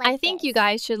cake like I think this. you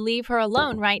guys should leave her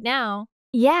alone right now.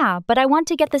 Yeah, but I want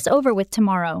to get this over with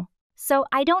tomorrow, so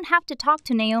I don't have to talk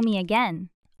to Naomi again.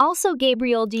 Also,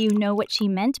 Gabriel, do you know what she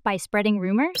meant by spreading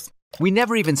rumors? We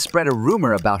never even spread a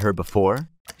rumor about her before.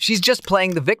 She's just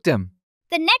playing the victim.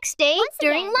 The next day, Once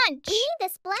during again, lunch. We need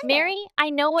this blender. Mary, I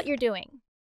know what you're doing.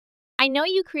 I know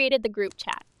you created the group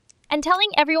chat, and telling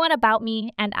everyone about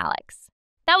me and Alex.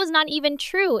 That was not even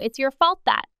true. It's your fault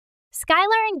that.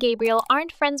 Skylar and Gabriel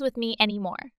aren't friends with me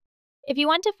anymore. If you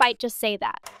want to fight, just say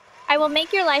that. I will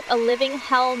make your life a living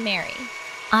hell, Mary.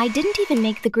 I didn't even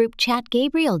make the group chat,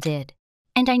 Gabriel did.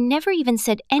 And I never even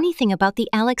said anything about the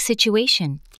Alex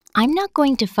situation. I'm not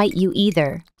going to fight you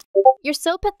either. You're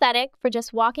so pathetic for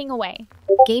just walking away.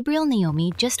 Gabriel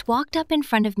Naomi just walked up in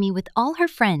front of me with all her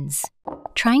friends.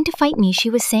 Trying to fight me, she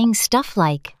was saying stuff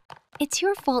like, "It's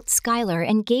your fault Skylar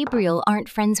and Gabriel aren't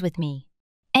friends with me.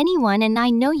 Anyone and I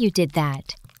know you did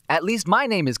that." At least my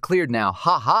name is cleared now,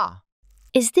 ha ha.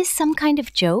 Is this some kind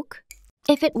of joke?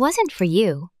 If it wasn't for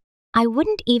you, I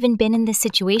wouldn't even been in this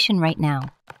situation right now.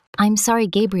 I'm sorry,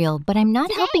 Gabriel, but I'm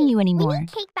not helping you anymore.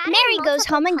 Mary goes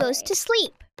home and goes to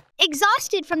sleep,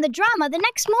 exhausted from the drama the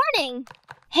next morning.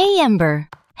 Hey, Ember.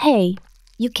 Hey,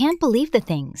 you can't believe the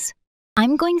things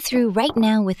I'm going through right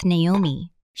now with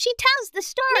Naomi. She tells the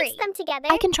story. Mix them together.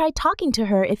 I can try talking to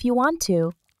her if you want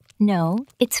to. No,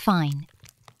 it's fine.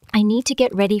 I need to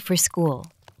get ready for school.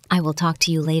 I will talk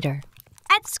to you later.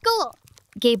 At school.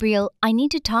 Gabriel, I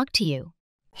need to talk to you.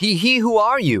 Who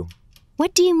are you?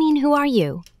 What do you mean, who are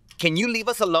you? Can you leave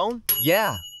us alone?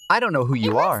 Yeah, I don't know who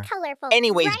you are. Colorful,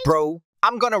 Anyways, right? bro,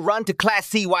 I'm gonna run to class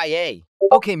CYA.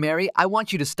 Okay, Mary, I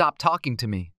want you to stop talking to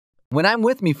me. When I'm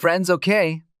with me friends,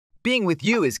 okay. Being with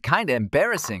you is kinda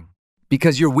embarrassing.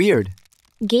 Because you're weird.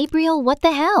 Gabriel, what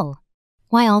the hell?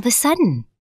 Why all of a sudden?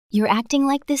 You're acting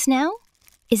like this now?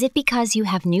 Is it because you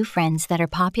have new friends that are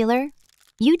popular?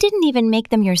 You didn't even make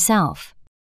them yourself.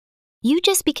 You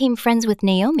just became friends with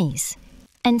Naomi's.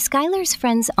 And Skylar's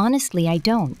friends, honestly, I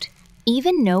don't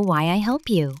even know why I help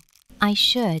you. I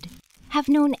should have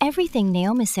known everything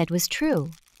Naomi said was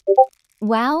true.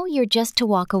 Wow, you're just to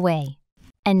walk away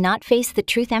and not face the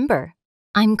truth, Ember.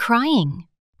 I'm crying.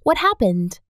 What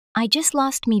happened? I just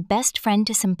lost me best friend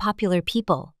to some popular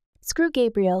people. Screw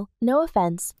Gabriel, no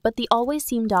offense, but they always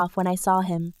seemed off when I saw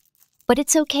him. But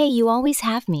it's okay, you always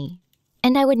have me.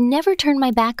 And I would never turn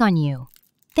my back on you.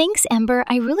 Thanks, Ember,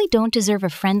 I really don't deserve a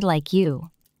friend like you.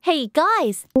 Hey,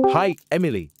 guys! Hi,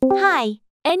 Emily. Hi!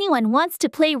 Anyone wants to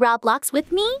play Roblox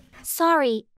with me?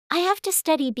 Sorry, I have to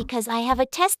study because I have a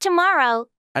test tomorrow.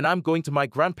 And I'm going to my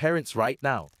grandparents right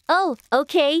now. Oh,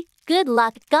 okay. Good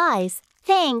luck, guys.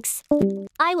 Thanks.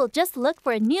 I will just look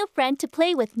for a new friend to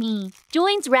play with me.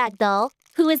 Joins Ragdoll.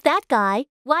 Who is that guy?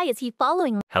 Why is he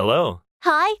following me? Hello.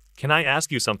 Hi? Can I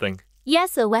ask you something?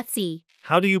 Yes, OFC.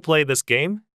 How do you play this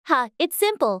game? It's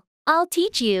simple. I'll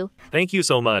teach you. Thank you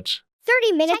so much.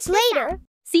 30 minutes later.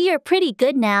 See, you're pretty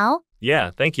good now.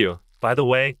 Yeah, thank you. By the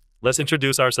way, let's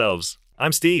introduce ourselves.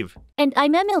 I'm Steve. And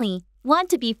I'm Emily. Want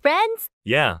to be friends?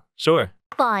 Yeah, sure.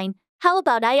 Fine. How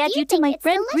about I add you to my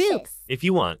friend group? If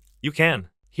you want, you can.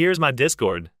 Here's my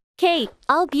Discord. Okay,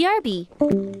 I'll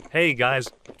BRB. Hey, guys,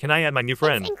 can I add my new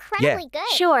friend? It's incredibly good.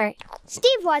 Sure.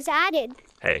 Steve was added.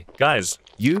 Hey, guys.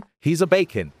 He's a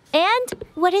bacon. And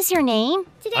what is your name?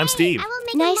 Today, I'm Steve. I will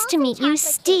make Nice a to meet you, multi-chocolate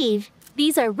Steve.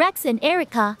 These are Rex and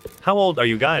Erica. How old are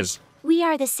you guys? We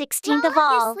are the 16th of Roll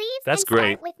up your all. sleeves That's and start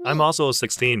great. with me. I'm also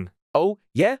 16. Oh,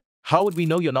 yeah? How would we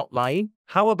know you're not lying?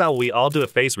 How about we all do a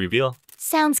face reveal?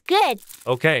 Sounds good.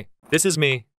 Okay, this is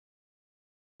me.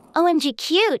 OMG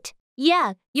cute.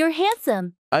 Yeah, you're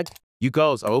handsome. You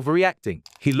girls are overreacting.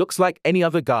 He looks like any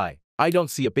other guy. I don't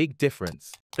see a big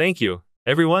difference. Thank you.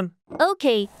 Everyone?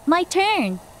 Okay, my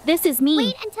turn. This is me.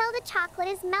 Wait until the chocolate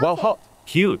is melted. Well, hot.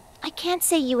 Cute. I can't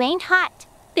say you ain't hot.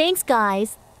 Thanks,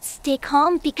 guys. Stay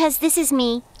calm because this is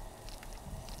me.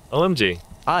 OMG.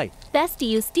 Bestie,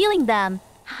 you stealing them.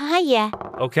 Hiya.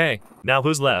 Okay, now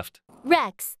who's left?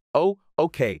 Rex. Oh,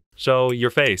 okay. Show your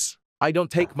face. I don't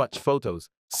take much photos.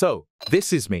 So,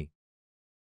 this is me.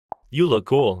 You look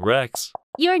cool, Rex.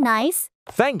 You're nice.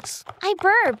 Thanks. I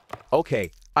burp.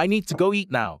 Okay, I need to go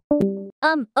eat now.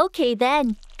 Okay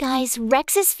then. Guys,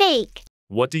 Rex is fake.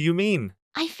 What do you mean?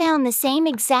 I found the same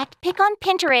exact pic on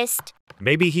Pinterest.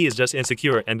 Maybe he is just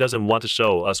insecure and doesn't want to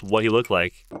show us what he looked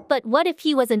like. But what if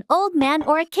he was an old man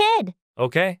or a kid?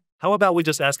 Okay, how about we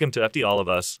just ask him to FD all of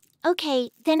us? Okay,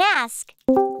 then ask.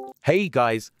 Hey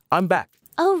guys, I'm back.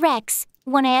 Oh, Rex,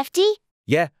 wanna FD?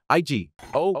 Yeah, IG.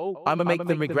 I'ma make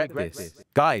them regret this.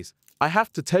 Guys, I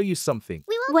have to tell you something.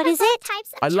 We will What put is both it?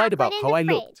 types of I lied about chocolate in how I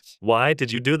the looked. fridge. Why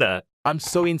did you do that? I'm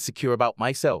so insecure about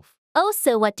myself. Oh,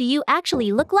 so what do you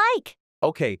actually look like?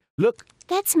 Okay, look.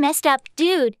 That's messed up,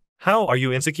 dude. How are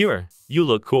you insecure? You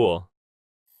look cool.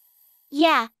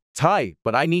 Yeah, Ty,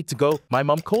 but I need to go. My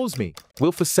mom calls me.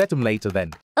 We'll facet them later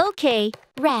then. okay.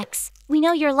 Rex, we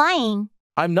know you're lying.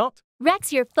 I'm not,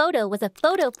 Rex, your photo was a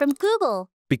photo from Google.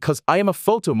 because I am a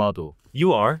photo model.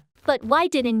 You are? But why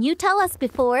didn't you tell us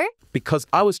before? Because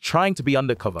I was trying to be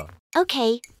undercover.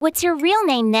 Okay, what's your real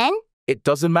name then? It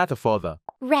doesn't matter, father.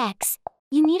 Rex,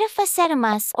 you need to facettim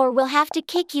us or we'll have to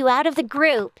kick you out of the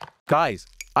group. Guys,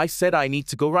 I said I need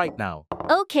to go right now.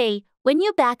 Okay, when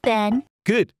you back then.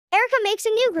 Good. Erica makes a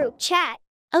new group chat.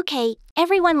 Okay,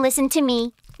 everyone listen to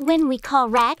me. When we call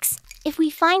Rex, if we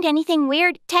find anything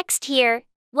weird, text here.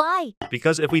 Why?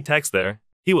 Because if we text there,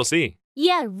 he will see.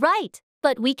 Yeah, right.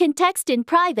 But we can text in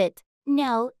private.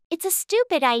 No, it's a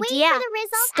stupid idea. Wait for the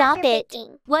result Stop after it.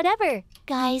 picking. Whatever.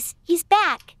 Guys, he's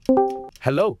back.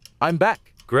 Hello, I'm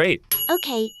back. Great.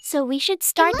 Okay, so we should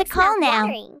start the looks call now.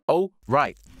 mouth-watering. Oh,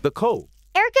 right. The call.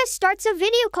 Erica starts a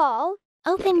video call.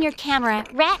 Open your camera,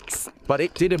 Rex. But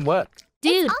it didn't work.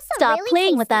 Dude, also stop really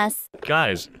playing with tasty. us.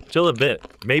 Guys, chill a bit.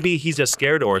 Maybe he's just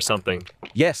scared or something.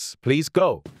 Yes, please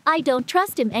go. I don't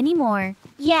trust him anymore.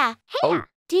 Yeah. Oh,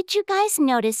 Did you guys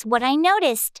notice what I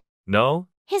noticed? No?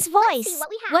 His See voice. what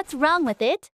we have. What's wrong with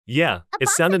it? Yeah, A it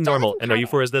box sounded of normal. gelatin And are you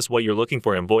powder. for is this what you're looking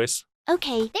for in voice?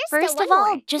 Okay, There's first still of one all,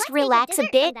 more. just Let's make a relax a dessert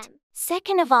for bit. them.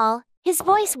 Second of all, his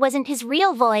voice wasn't his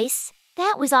real voice.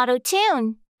 That was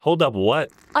auto-tune. Hold up, what?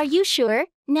 Are you sure?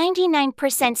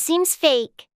 99% seems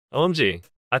fake. OMG,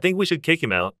 I think we should kick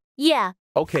him out. Yeah.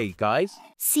 okay, guys.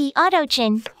 See,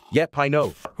 auto-tune. Yep, I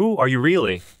know. Who are you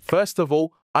really? First of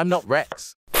all, I'm not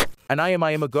Rex. And I am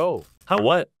a girl. How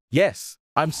what? Yes,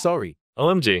 I'm sorry.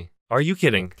 OMG, are you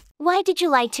kidding? Why did you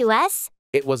lie to us?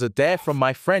 It was a dare from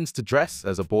my friends to dress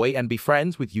as a boy and be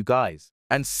friends with you guys.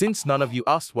 And since none of you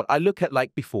asked what I look at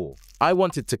like before, I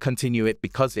wanted to continue it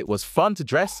because it was fun to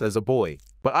dress as a boy.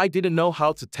 But I didn't know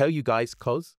how to tell you guys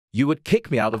cause you would kick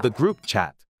me out of the group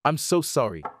chat. I'm so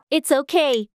sorry. It's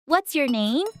okay. What's your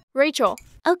name? Rachel.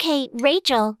 Okay,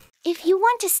 Rachel, if you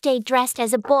want to stay dressed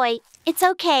as a boy, it's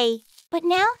okay. But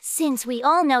now, since we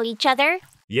all know each other,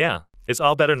 Yeah, it's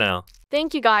all better now.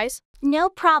 Thank you, guys. no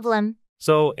problem.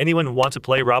 So, anyone want to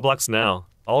play Roblox now?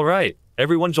 Alright,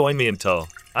 everyone join me in tow.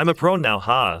 I'm a pro now,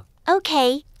 ha.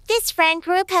 Okay, this friend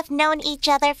group have known each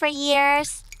other for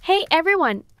years. Hey,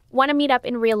 everyone. Want to meet up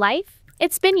in real life?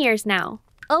 It's been years now.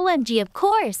 OMG, of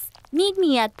course. Meet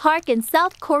me at park in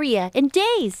South Korea in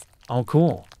days. Oh,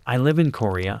 cool. I live in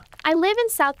Korea. I live in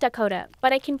South Dakota,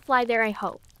 but I can fly there, I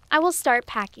hope. I will start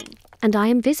packing. And I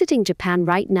am visiting Japan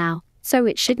right now, so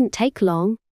it shouldn't take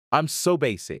long. I'm so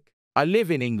basic. I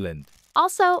live in England.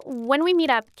 Also, when we meet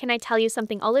up, can I tell you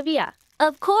something, Olivia?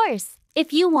 Of course.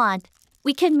 If you want,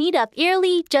 we can meet up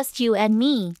early, just you and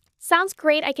me. Sounds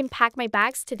great. I can pack my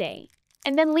bags today.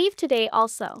 And then leave today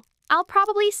also. I'll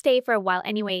probably stay for a while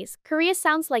anyways. Korea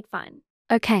sounds like fun.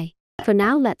 Okay, for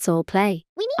now let's all play.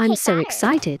 We need I'm cake so batter.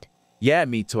 excited. Yeah,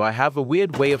 me too. I have a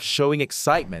weird way of showing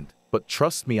excitement. But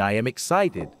trust me, I am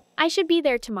excited. I should be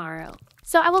there tomorrow,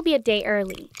 so I will be a day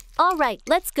early. All right,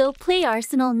 let's go play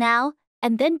Arsenal now,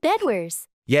 and then Bedwars.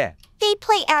 Yeah, They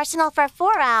play Arsenal for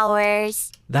 4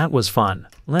 hours. That was fun.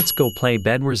 Let's go play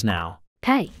Bedwars now.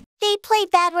 Okay, They play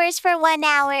Bad Words for 1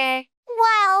 hour.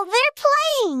 While they're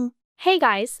playing. Hey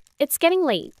guys, it's getting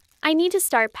late. I need to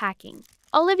start packing.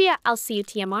 Olivia, I'll see you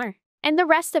TMR. And the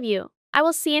rest of you, I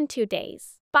will see in 2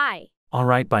 days. Bye.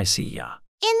 Alright, bye, see ya.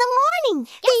 In the morning,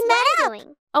 Guess they what met I'm up.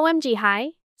 doing? OMG, hi.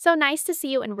 So nice to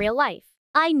see you in real life.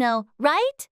 I know,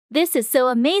 right? This is so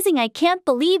amazing, I can't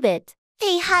believe it.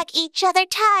 They hug each other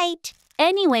tight.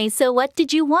 Anyway, so what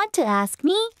did you want to ask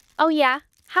me? Oh yeah?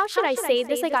 How should I say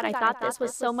this? I thought this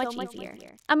was so much easier.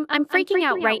 I'm freaking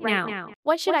out right now.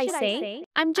 What should I say?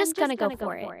 I'm just gonna go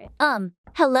for it.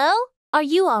 Hello? Are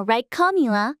you all right,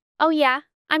 Camila? Oh yeah,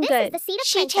 I'm This good. is the seat of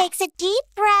She princess. takes a deep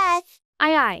breath.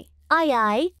 Aye.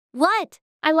 Aye. What?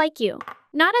 I like you.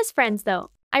 Not as friends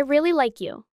though. I really like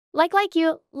you. Like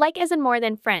you, like as in more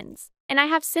than friends. And I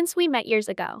have since we met years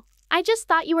ago. I just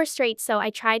thought you were straight, so I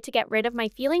tried to get rid of my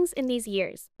feelings in these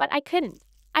years, but I couldn't.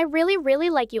 I really, really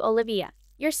like you, Olivia.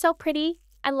 You're so pretty.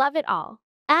 I love it all.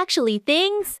 Actually,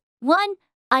 things. One,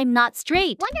 I'm not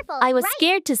straight. Wonderful. I was right.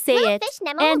 scared to say Little it. fish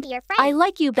Nemo will And be your friend. I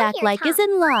like you Come back here, like Tom. is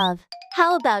in love.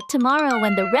 How about tomorrow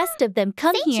when the rest of them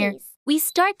come Say here, cheese. we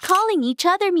start calling each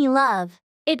other me love.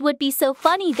 It would be so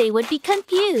funny they would be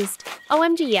confused.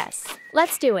 OMG, yes.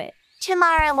 Let's do it.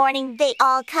 Tomorrow morning, they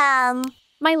all come.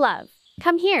 My love,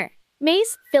 come here.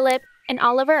 Mace, Philip, and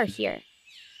Oliver are here.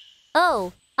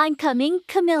 Oh, I'm coming,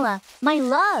 Camilla, my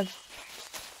love.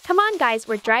 Come on, guys,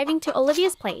 we're driving to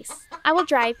Olivia's place. I will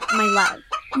drive, my love.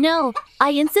 No, I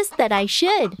insist that I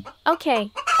should. Okay,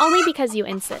 only because you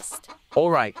insist. all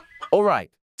right.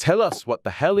 Tell us what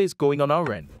the hell is going on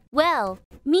our end. Well,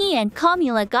 me and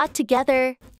Camila got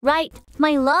together, right,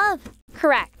 my love?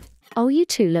 Correct. Oh, you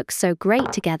two look so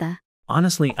great together.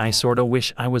 Honestly, I sorta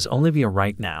wish I was Olivia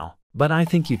right now. But I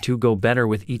think you two go better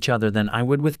with each other than I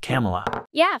would with Kamala.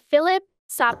 Yeah, Philip,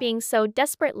 stop being so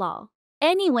desperate, lol.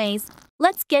 Anyways,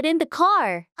 let's get in the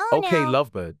car. Okay,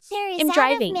 lovebirds. I'm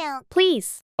driving.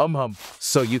 Please.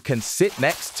 So you can sit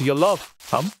next to your love.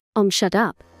 Shut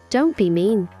up. Don't be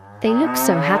mean. They look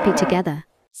so happy together.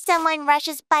 Someone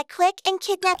rushes by quick and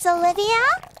kidnaps Olivia?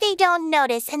 They don't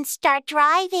notice and start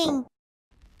driving.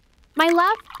 My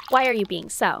love, why are you being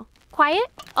so quiet,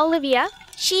 Olivia?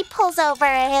 She pulls over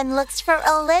and looks for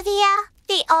Olivia.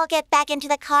 They all get back into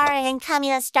the car and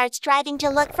Camila starts driving to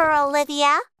look for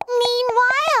Olivia.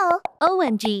 Meanwhile...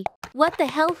 OMG, what the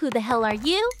hell? Who the hell are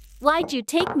you? Why'd you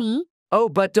take me? Oh,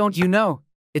 but don't you know?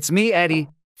 It's me, Eddie.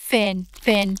 Finn,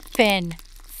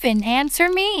 answer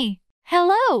me.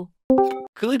 Hello.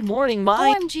 Good morning,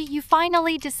 Mai. OMG, you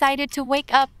finally decided to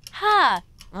wake up. Ha!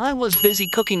 I was busy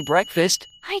cooking breakfast.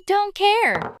 I don't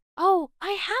care. Oh,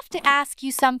 I have to ask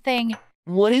you something.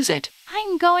 What is it?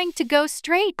 I'm going to go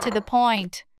straight to the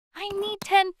point. I need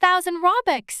 10,000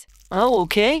 Robux. Oh,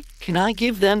 okay. Can I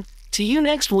give them to you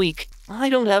next week? I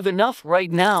don't have enough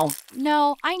right now.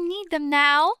 No, I need them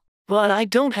now. But I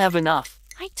don't have enough.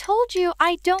 I told you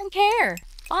I don't care.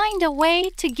 Find a way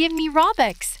to give me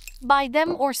Robux. Buy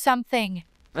them or something.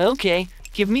 Okay,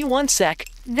 give me 1 sec.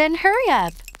 Then hurry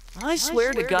up. I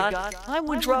swear to God, I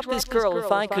would drop this girl if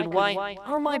I could. Why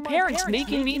are my parents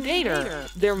making me date her?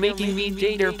 They're making me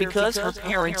date her because her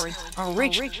parents are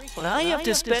rich, but I have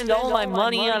to spend all my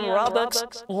money on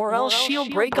Robux or else she'll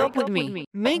break up with me.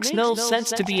 Makes no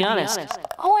sense, to be honest.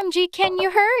 OMG, can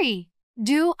you hurry?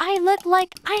 Do I look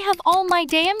like I have all my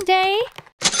damn day?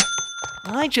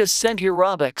 I just sent your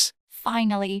Robux.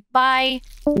 Finally, bye.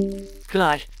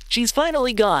 God, she's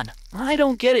finally gone. I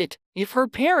don't get it. If her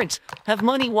parents have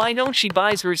money, why don't she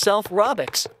buy herself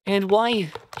Robux? And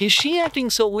why is she acting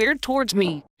so weird towards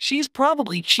me? She's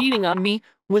probably cheating on me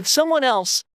with someone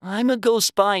else. I'm a go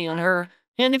spy on her.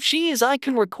 And if she is, I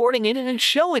can recording it and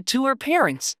show it to her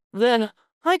parents. Then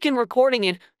I can recording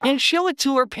it and show it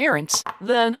to her parents.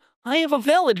 Then I have a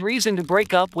valid reason to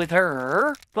break up with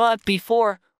her. But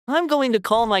before, I'm going to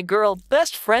call my girl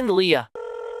best friend Leah.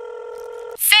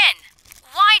 Finn,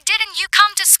 why didn't you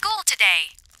come to school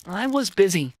today? I was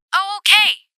busy. Oh,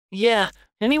 okay. Yeah,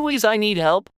 anyways, I need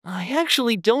help. I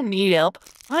actually don't need help.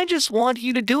 I just want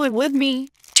you to do it with me.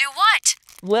 Do what?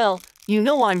 Well, you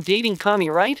know I'm dating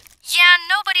Kami, right? Yeah,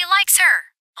 nobody likes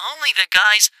her. Only the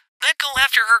guys that go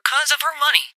after her cause of her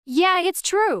money. Yeah, it's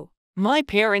true. My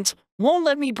parents won't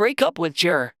let me break up with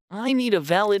her. I need a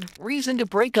valid reason to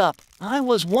break up. I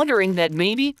was wondering that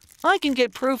maybe I can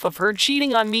get proof of her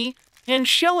cheating on me and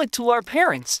show it to our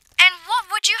parents. And what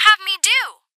would you have me do?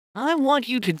 I want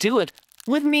you to do it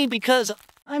with me because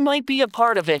I might be a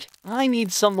part of it. I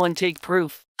need someone take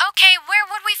proof. Okay, where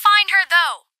would we find her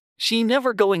though? She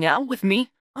never going out with me.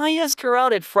 I asked her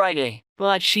out at Friday,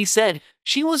 but she said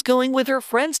she was going with her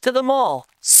friends to the mall.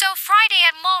 So Friday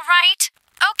at mall, right?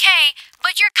 Okay,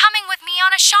 but you're coming with me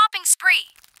on a shopping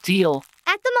spree. Deal.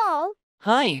 At the mall.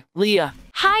 Hi, Leah.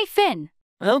 Hi, Finn.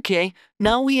 Okay,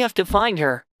 now we have to find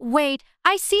her. Wait,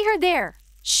 I see her there.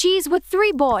 She's with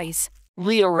 3 boys.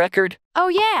 Leah record. Oh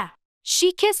yeah,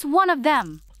 she kissed one of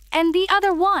them. And the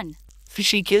other one.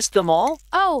 She kissed them all?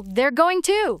 Oh, they're going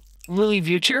too. Lily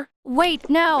Vucher? Wait,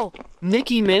 no.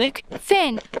 Nicki Minnick?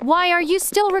 Finn, why are you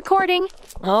still recording?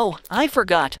 Oh, I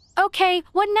forgot. Okay,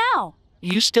 what now?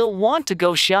 You still want to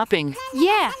go shopping?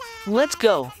 Yeah. Let's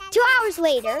go. 2 hours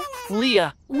later.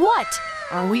 Leah. What?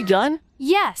 Are we done?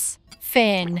 Yes.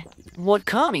 Finn. What,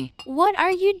 Kami? What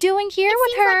are you doing here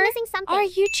with her? Are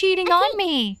you cheating on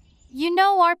me? You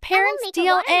know our parents'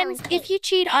 deal ends if you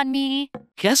cheat on me.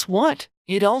 Guess what?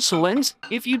 It also ends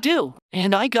if you do.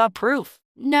 And I got proof.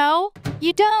 No,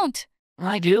 you don't.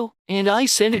 I do. And I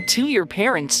sent it to your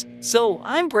parents. So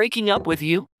I'm breaking up with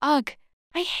you. Ugh.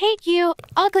 I hate you,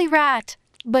 ugly rat.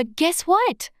 But guess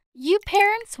what? You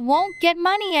parents won't get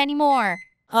money anymore.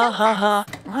 Ha ha ha.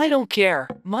 I don't care.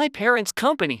 My parents'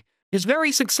 company is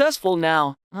very successful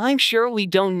now. I'm sure we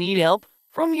don't need help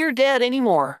from your dad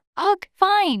anymore. Ugh,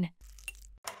 fine.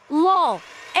 Lol.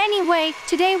 Anyway,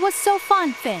 today was so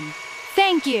fun, Finn.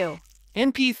 Thank you.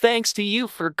 NP, thanks to you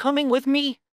for coming with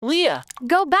me. Leah.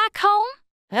 Go back home?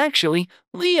 Actually,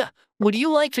 Leah, would you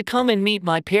like to come and meet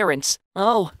my parents?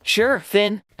 Oh, sure,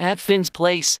 Finn. At Finn's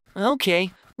place.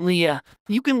 Okay, Leah,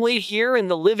 you can wait here in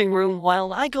the living room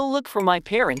while I go look for my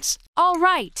parents. All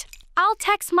right. I'll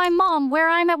text my mom where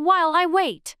I'm at while I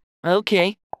wait.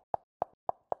 Okay.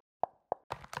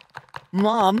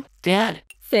 Mom, Dad.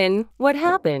 Finn, what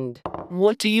happened?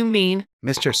 What do you mean?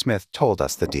 Mr. Smith told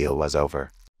us the deal was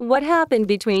over. What happened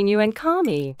between you and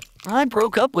Kami? I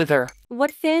broke up with her.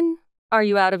 What, Finn? Are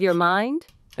you out of your mind?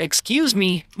 Excuse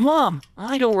me, Mom,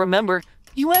 I don't remember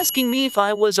you asking me if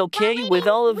I was okay with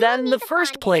all of that in the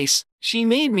first place. She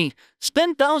made me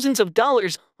spend thousands of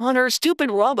dollars on her stupid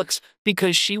Robux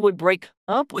because she would break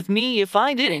up with me if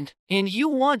I didn't. And you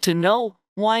want to know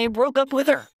why I broke up with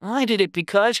her? I did it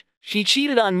because she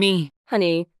cheated on me.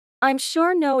 Honey, I'm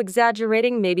sure no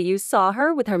exaggerating, maybe you saw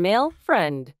her with her male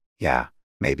friend. Yeah,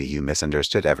 maybe you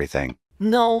misunderstood everything.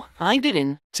 No, I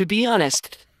didn't. To be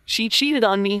honest, she cheated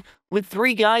on me with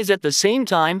 3 guys at the same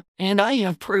time, and I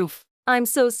have proof. I'm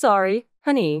so sorry,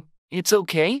 honey. It's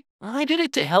okay. I did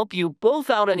it to help you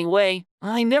both out anyway.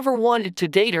 I never wanted to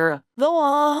date her,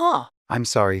 though. I'm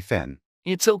sorry, Finn.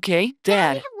 It's okay,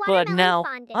 Dad. But now,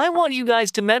 I want you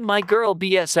guys to meet my girl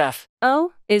BSF.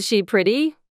 Oh, is she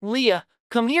pretty? Leah,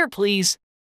 come here, please.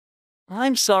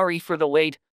 I'm sorry for the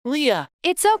wait. Leah.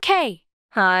 It's okay.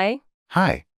 Hi.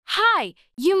 Hi. Hi,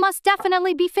 you must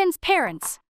definitely be Finn's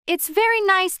parents. It's very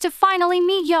nice to finally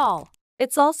meet y'all.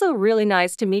 It's also really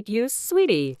nice to meet you,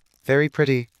 sweetie. Very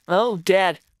pretty. Oh,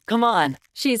 Dad, come on.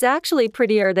 She's actually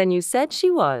prettier than you said she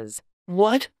was.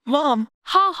 What, Mom?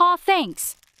 Ha ha,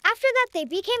 thanks. After that, they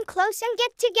became close and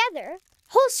get together.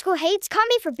 Whole school hates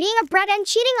Kami for being a brat and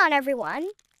cheating on everyone.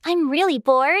 I'm really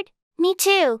bored. Me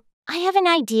too. I have an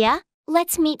idea.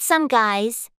 Let's meet some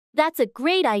guys. That's a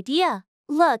great idea.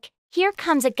 Look, here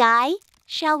comes a guy.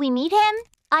 Shall we meet him?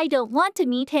 I don't want to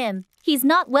meet him. He's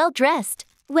not well dressed.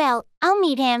 Well, I'll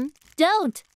meet him.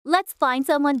 Don't. Let's find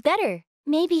someone better.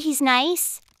 Maybe he's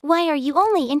nice. Why are you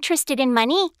only interested in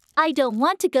money? I don't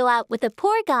want to go out with a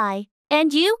poor guy.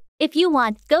 And you? If you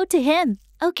want, go to him.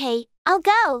 Okay, I'll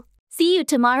go. See you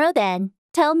tomorrow then.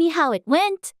 Tell me how it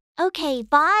went. Okay,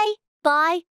 bye.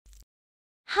 Bye.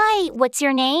 Hi, what's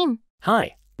your name?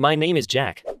 Hi, my name is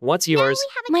Jack. What's yours?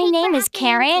 My name is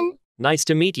Karen. Nice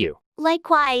to meet you.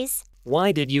 Likewise.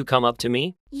 Why did you come up to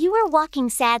me? You were walking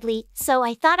sadly, so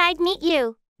I thought I'd meet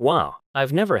you. Wow,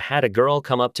 I've never had a girl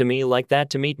come up to me like that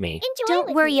to meet me.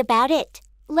 Don't worry about it.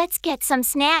 Let's get some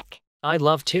snack. I'd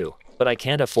love to, but I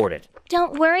can't afford it.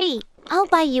 Don't worry. I'll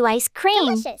buy you ice cream.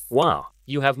 Delicious. Wow,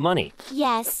 you have money.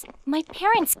 Yes, my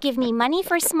parents give me money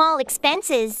for small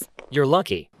expenses. You're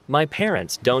lucky. My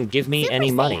parents don't give me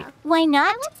any money. Why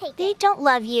not? They don't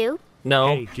love you.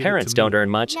 No, parents don't earn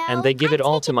much, and they give it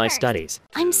all to my studies.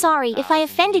 I'm sorry if I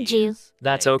offended you.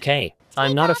 That's okay.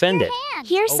 I'm not offended.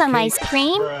 Here's some ice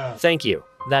cream. Thank you.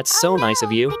 That's so nice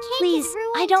of you. Please,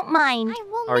 I don't mind.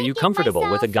 Are you comfortable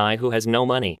with a guy who has no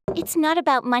money? It's not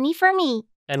about money for me.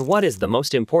 And what is the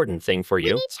most important thing for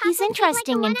you? He's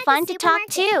interesting and fun to talk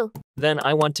to. Then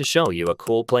I want to show you a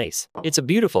cool place. It's a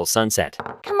beautiful sunset.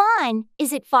 Come on,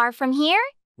 is it far from here?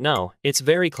 No, it's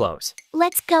very close.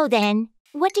 Let's go then.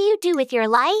 What do you do with your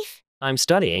life? I'm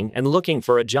studying and looking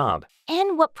for a job.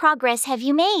 And what progress have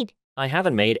you made? I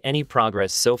haven't made any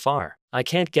progress so far. I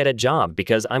can't get a job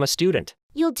because I'm a student.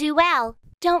 You'll do well.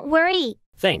 Don't worry.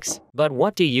 Thanks, but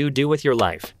what do you do with your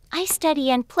life? I study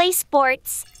and play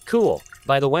sports. Cool.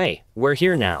 By the way, we're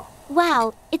here now.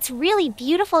 Wow, it's really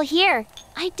beautiful here.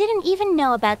 I didn't even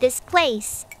know about this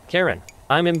place. Karen,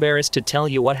 I'm embarrassed to tell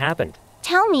you what happened.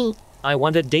 Tell me. I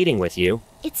wanted dating with you.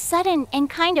 It's sudden and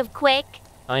kind of quick.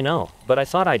 I know, but I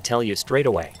thought I'd tell you straight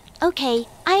away. Okay,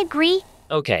 I agree.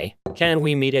 Okay, can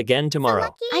we meet again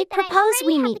tomorrow? I propose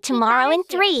we meet tomorrow in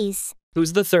threes.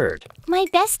 Who's the third? My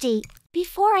bestie.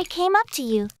 Before I came up to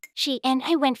you, she and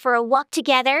I went for a walk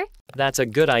together. That's a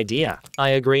good idea. I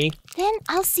agree. Then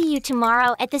I'll see you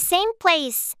tomorrow at the same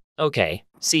place. Okay,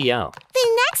 see ya.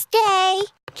 The next day.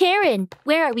 Karen,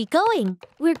 where are we going?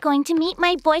 We're going to meet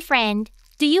my boyfriend.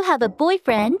 Do you have a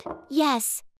boyfriend?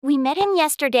 Yes, we met him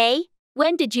yesterday.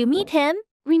 When did you meet him?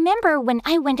 Remember when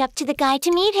I went up to the guy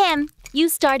to meet him? You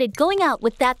started going out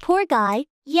with that poor guy?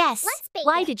 Yes.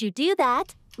 Why did you do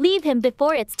that? Leave him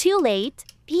before it's too late.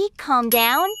 Calm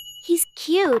down. He's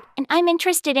cute, and I'm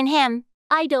interested in him.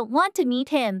 I don't want to meet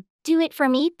him. Do it for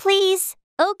me, please.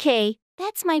 Okay.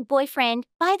 That's my boyfriend,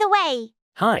 by the way.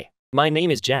 Hi, my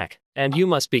name is Jack, and you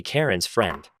must be Karen's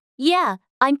friend. Yeah,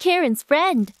 I'm Karen's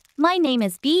friend. My name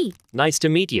is B. Nice to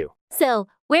meet you. So,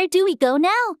 where do we go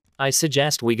now? I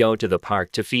suggest we go to the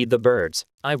park to feed the birds.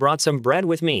 I brought some bread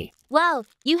with me. Wow,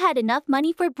 you had enough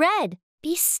money for bread.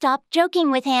 B, stop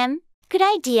joking with him. Good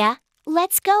idea.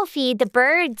 Let's go feed the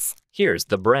birds. Here's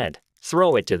the bread.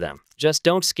 Throw it to them. Just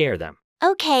don't scare them.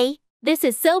 Okay. This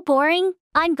is so boring.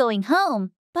 I'm going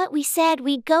home. But we said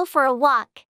we'd go for a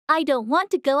walk. I don't want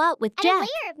to go out with Jack.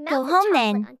 Go home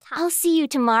then. I'll see you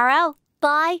tomorrow.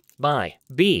 Bye. Bye.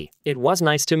 B, it was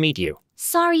nice to meet you.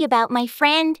 Sorry about my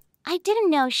friend. I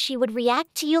didn't know she would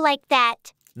react to you like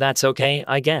that. That's okay,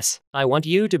 I guess. I want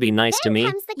you to be nice to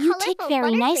me. You take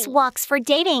very nice walks for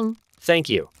dating. Thank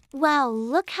you. Wow,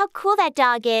 look how cool that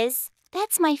dog is.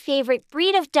 That's my favorite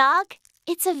breed of dog.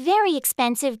 It's a very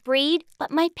expensive breed, but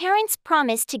my parents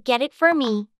promised to get it for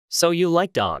me. So you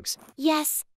like dogs?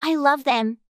 Yes, I love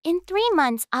them. In 3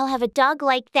 months, I'll have a dog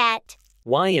like that.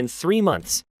 Why in 3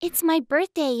 months? It's my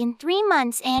birthday in 3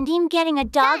 months, and I'm getting a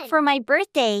dog for my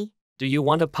birthday. Do you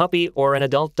want a puppy or an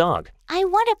adult dog? I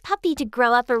want a puppy to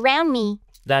grow up around me.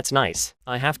 That's nice.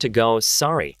 I have to go,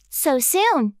 sorry. So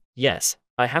soon? Yes,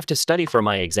 I have to study for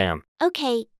my exam.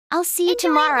 Okay, I'll see you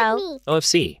tomorrow.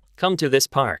 OFC, come to this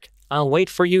park. I'll wait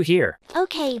for you here.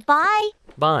 Okay, bye.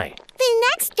 Bye. The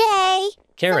next day.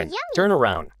 Karen, turn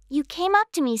around. You came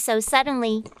up to me so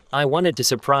suddenly. I wanted to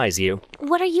surprise you.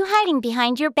 What are you hiding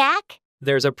behind your back?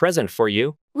 There's a present for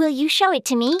you. Will you show it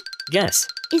to me? Guess.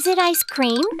 Is it ice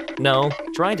cream? No,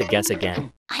 try to guess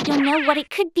again. I don't know what it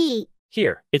could be.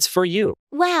 Here, it's for you.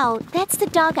 Wow, that's the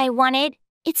dog I wanted.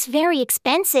 It's very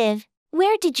expensive.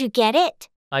 Where did you get it?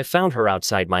 I found her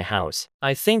outside my house.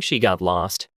 I think she got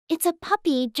lost. It's a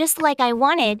puppy just like I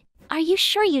wanted. Are you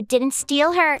sure you didn't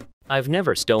steal her? I've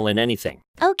never stolen anything.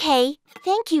 Okay,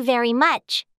 thank you very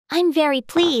much. I'm very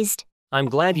pleased. I'm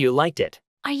glad you liked it.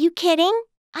 Are you kidding?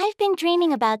 I've been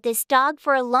dreaming about this dog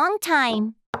for a long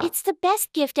time. It's the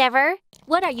best gift ever.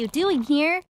 What are you doing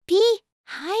here?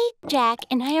 Hi, Jack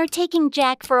and I are taking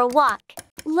Jack for a walk.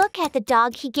 Look at the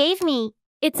dog he gave me.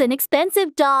 It's an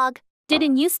expensive dog.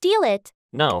 Didn't you steal it?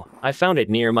 No, I found it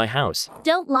near my house.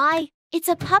 Don't lie. It's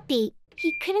a puppy.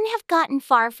 He couldn't have gotten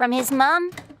far from his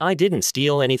mom. I didn't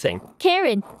steal anything.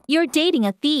 Karen, you're dating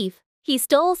a thief. He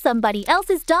stole somebody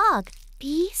else's dog.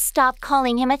 Stop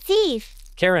calling him a thief.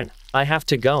 Karen, I have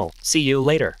to go. See you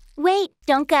later. Wait,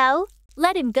 don't go.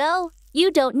 Let him go.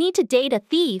 You don't need to date a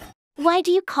thief. Why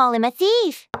do you call him a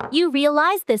thief? You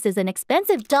realize this is an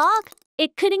expensive dog?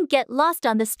 It couldn't get lost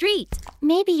on the street.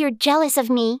 Maybe you're jealous of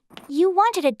me. You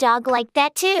wanted a dog like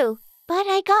that too. But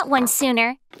I got one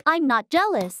sooner. I'm not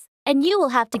jealous. And you will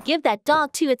have to give that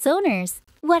dog to its owners.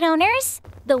 What owners?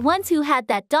 The ones who had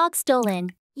that dog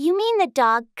stolen. You mean the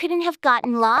dog couldn't have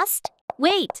gotten lost?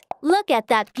 Wait, look at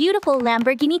that beautiful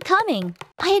Lamborghini coming.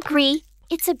 I agree.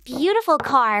 It's a beautiful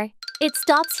car. It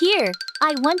stops here.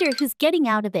 I wonder who's getting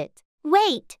out of it.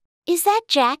 Wait, is that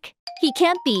Jack? He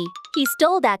can't be. He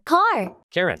stole that car.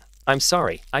 Karen, I'm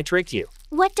sorry. I tricked you.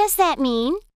 What does that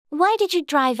mean? Why did you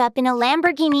drive up in a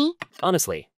Lamborghini?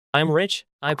 Honestly, I'm rich.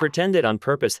 I pretended on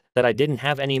purpose that I didn't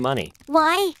have any money.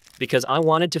 Why? Because I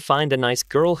wanted to find a nice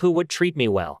girl who would treat me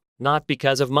well, not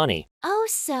because of money. Oh,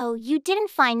 so you didn't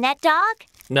find that dog?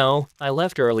 No, I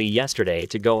left early yesterday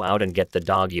to go out and get the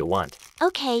dog you want.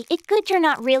 Okay, it's good you're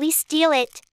not really steal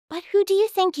it. But who do you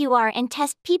think you are and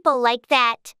test people like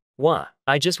that? What?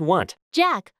 I just want.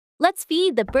 Jack, let's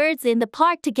feed the birds in the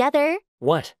park together.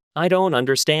 What? I don't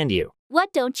understand you.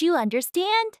 What don't you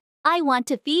understand? I want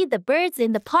to feed the birds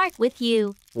in the park with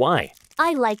you. Why?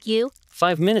 I like you.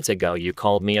 5 minutes ago you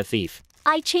called me a thief.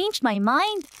 I changed my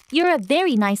mind. You're a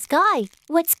very nice guy.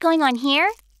 What's going on here?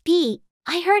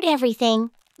 I heard everything.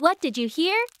 What did you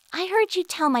hear? I heard you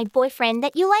tell my boyfriend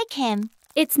that you like him.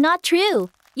 It's not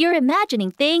true. You're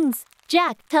imagining things.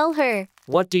 Jack, tell her.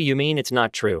 What do you mean it's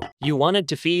not true? You wanted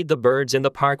to feed the birds in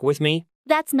the park with me?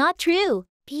 That's not true.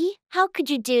 How could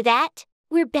you do that?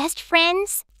 We're best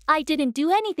friends. I didn't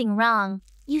do anything wrong.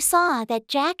 You saw that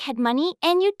Jack had money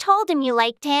and you told him you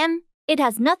liked him. It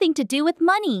has nothing to do with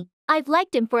money. I've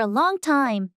liked him for a long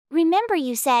time. Remember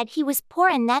you said he was poor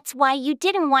and that's why you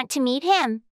didn't want to meet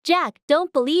him. Jack,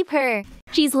 don't believe her.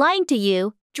 She's lying to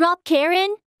you. Drop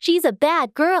Karen. She's a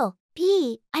bad girl.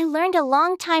 I learned a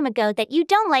long time ago that you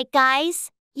don't like guys.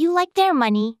 You like their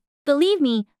money. Believe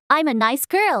me, I'm a nice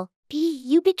girl.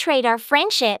 You betrayed our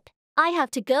friendship. I have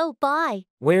to go. Bye.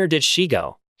 Where did she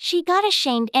go? She got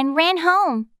ashamed and ran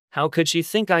home. How could she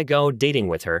think I go dating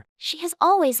with her? She has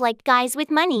always liked guys with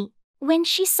money. When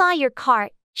she saw your car,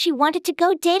 she wanted to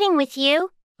go dating with you.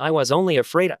 I was only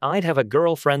afraid I'd have a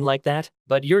girlfriend like that,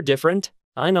 but you're different.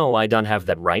 I know I don't have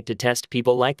that right to test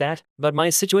people like that, but my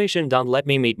situation don't let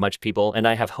me meet much people and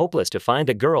I have hopeless to find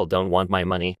a girl don't want my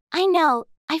money. I know.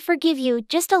 I forgive you,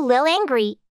 just a little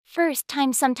angry. First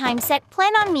time sometimes set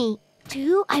plan on me.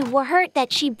 Two, I were hurt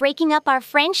that she breaking up our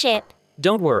friendship.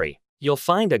 Don't worry. You'll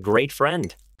find a great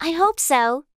friend. I hope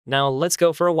so. Now let's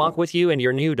go for a walk with you and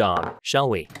your new dog, shall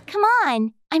we? Come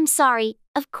on. I'm sorry.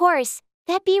 Of course.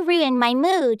 That ruined my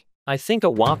mood. I think a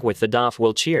walk with the dog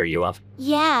will cheer you up.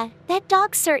 Yeah, that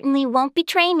dog certainly won't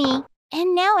betray me.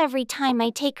 And now every time I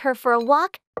take her for a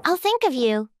walk, I'll think of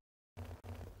you.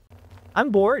 I'm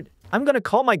bored. I'm gonna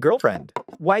call my girlfriend.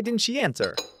 Why didn't she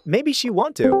answer? Maybe she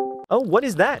want to. Oh, what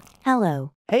is that?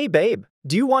 Hello. Hey, babe.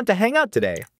 Do you want to hang out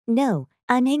today? No,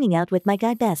 I'm hanging out with my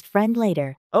guy best friend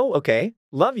later. Oh, okay.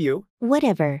 Love you.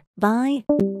 Whatever. Bye.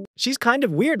 She's kind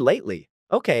of weird lately.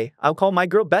 Okay, I'll call my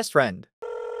girl best friend.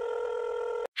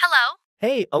 Hello?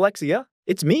 Hey, Alexia.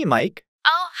 It's me, Mike.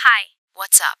 Oh, hi.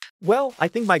 What's up? Well, I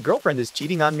think my girlfriend is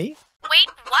cheating on me. Wait,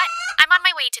 what? I'm on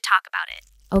my way to talk about it.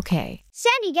 Okay.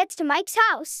 Sandy gets to Mike's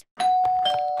house.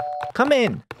 Come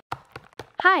in.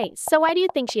 Hi, so why do you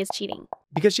think she is cheating?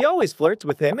 Because she always flirts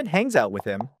with him and hangs out with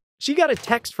him. She got a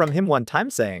text from him one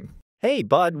time saying, "Hey,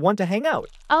 bud, want to hang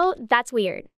out?" Oh, that's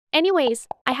weird. Anyways,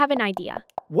 I have an idea.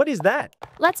 What is that?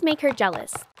 Let's make her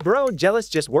jealous. Bro, jealous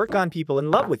just work on people in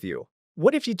love with you.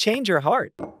 What if you change her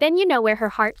heart? Then you know where her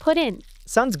heart put in.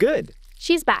 Sounds good.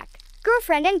 She's back.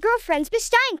 Girlfriend and girlfriend's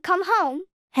beside come home.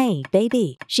 Hey,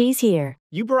 baby, she's here.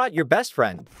 You brought your best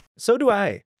friend. So do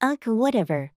I.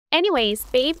 Whatever. Anyways,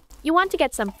 babe, you want to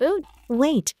get some food?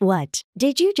 Wait, what?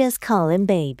 Did you just call him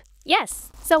babe? Yes,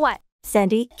 so what?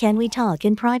 Sandy, can we talk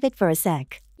in private for a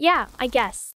sec? Yeah, I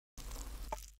guess.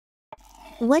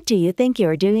 What do you think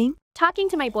you're doing? Talking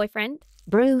to my boyfriend.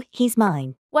 Brew, he's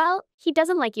mine. Well, he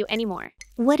doesn't like you anymore.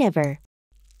 Whatever.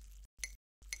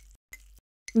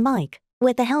 Mike,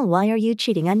 what the hell, why are you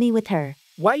cheating on me with her?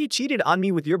 Why you cheated on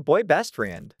me with your boy best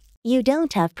friend? You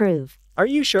don't have proof. Are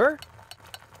you sure?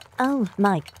 Oh,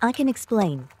 Mike, I can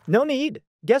explain. No need.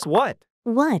 Guess what?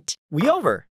 What? We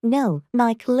over. No,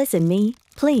 Mike, listen me.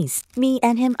 Please, me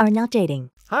and him are not dating.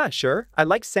 Sure. I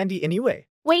like Sandy anyway.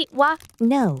 Wait, what?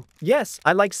 No. Yes,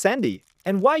 I like Sandy.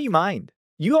 And why you mind?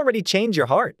 You already changed your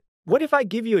heart. What if I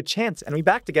give you a chance and we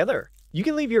back together? You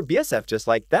can leave your BSF just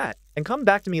like that and come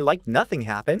back to me like nothing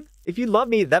happened. If you love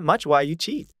me that much, why you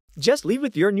cheat? Just leave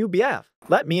with your new BF.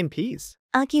 Let me in peace.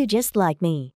 You just like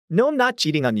me. No, I'm not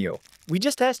cheating on you. We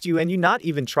just asked you and you not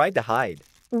even tried to hide.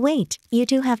 Wait, you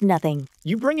two have nothing.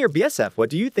 You bring your BSF, what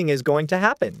do you think is going to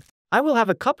happen? I will have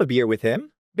a cup of beer with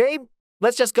him. Babe,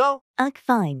 let's just go.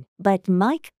 Fine. But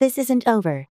Mike, this isn't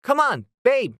over. Come on,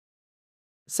 babe.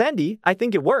 Sandy, I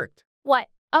think it worked. What?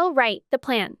 Oh, right, the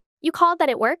plan. You called that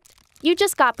it worked? You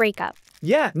just got breakup.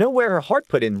 Yeah, know where her heart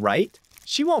put in, right?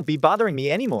 She won't be bothering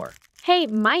me anymore. Hey,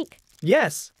 Mike.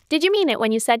 Yes. Did you mean it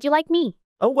when you said you like me?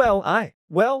 Oh,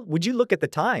 well, would you look at the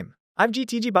time? I've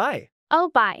GTG bye. Oh,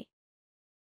 bye.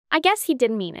 I guess he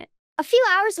didn't mean it. A few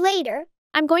hours later.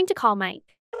 I'm going to call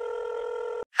Mike.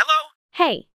 Hello?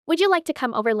 Hey, would you like to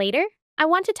come over later? I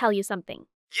want to tell you something.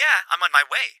 Yeah, I'm on my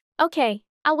way. Okay,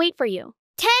 I'll wait for you.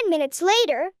 10 minutes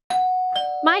later.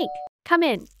 Mike, come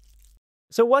in.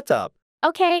 So what's up?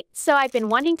 Okay, so I've been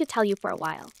wanting to tell you for a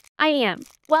while.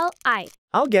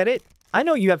 I'll get it. I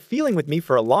know you have feeling with me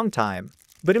for a long time,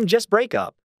 but just break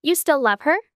up. You still love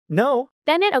her? No.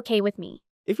 Then it okay with me.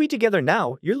 If we together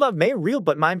now, your love may real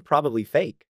but mine probably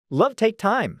fake. Love take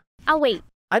time. I'll wait.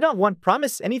 I don't want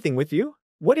promise anything with you.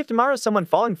 What if tomorrow someone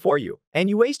falling for you, and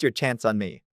you waste your chance on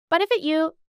me? But if it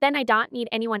you, then I don't need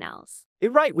anyone else.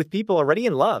 It right with people already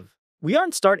in love. We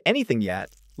aren't start anything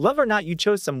yet. Love or not, you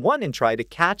chose someone and try to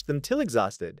catch them till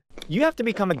exhausted. You have to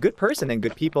become a good person and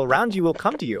good people around you will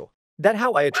come to you. That's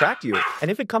how I attract you, and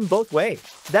if it come both way,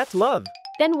 that's love.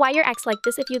 Then why your ex like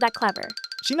this if you that clever?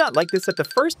 She not like this at the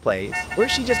first place, or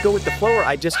she just go with the flow or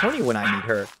I just horny when I meet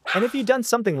her. And if you done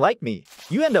something like me,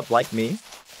 you end up like me.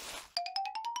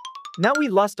 Now we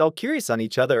lost all curious on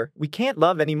each other, we can't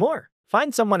love anymore.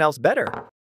 Find someone else better.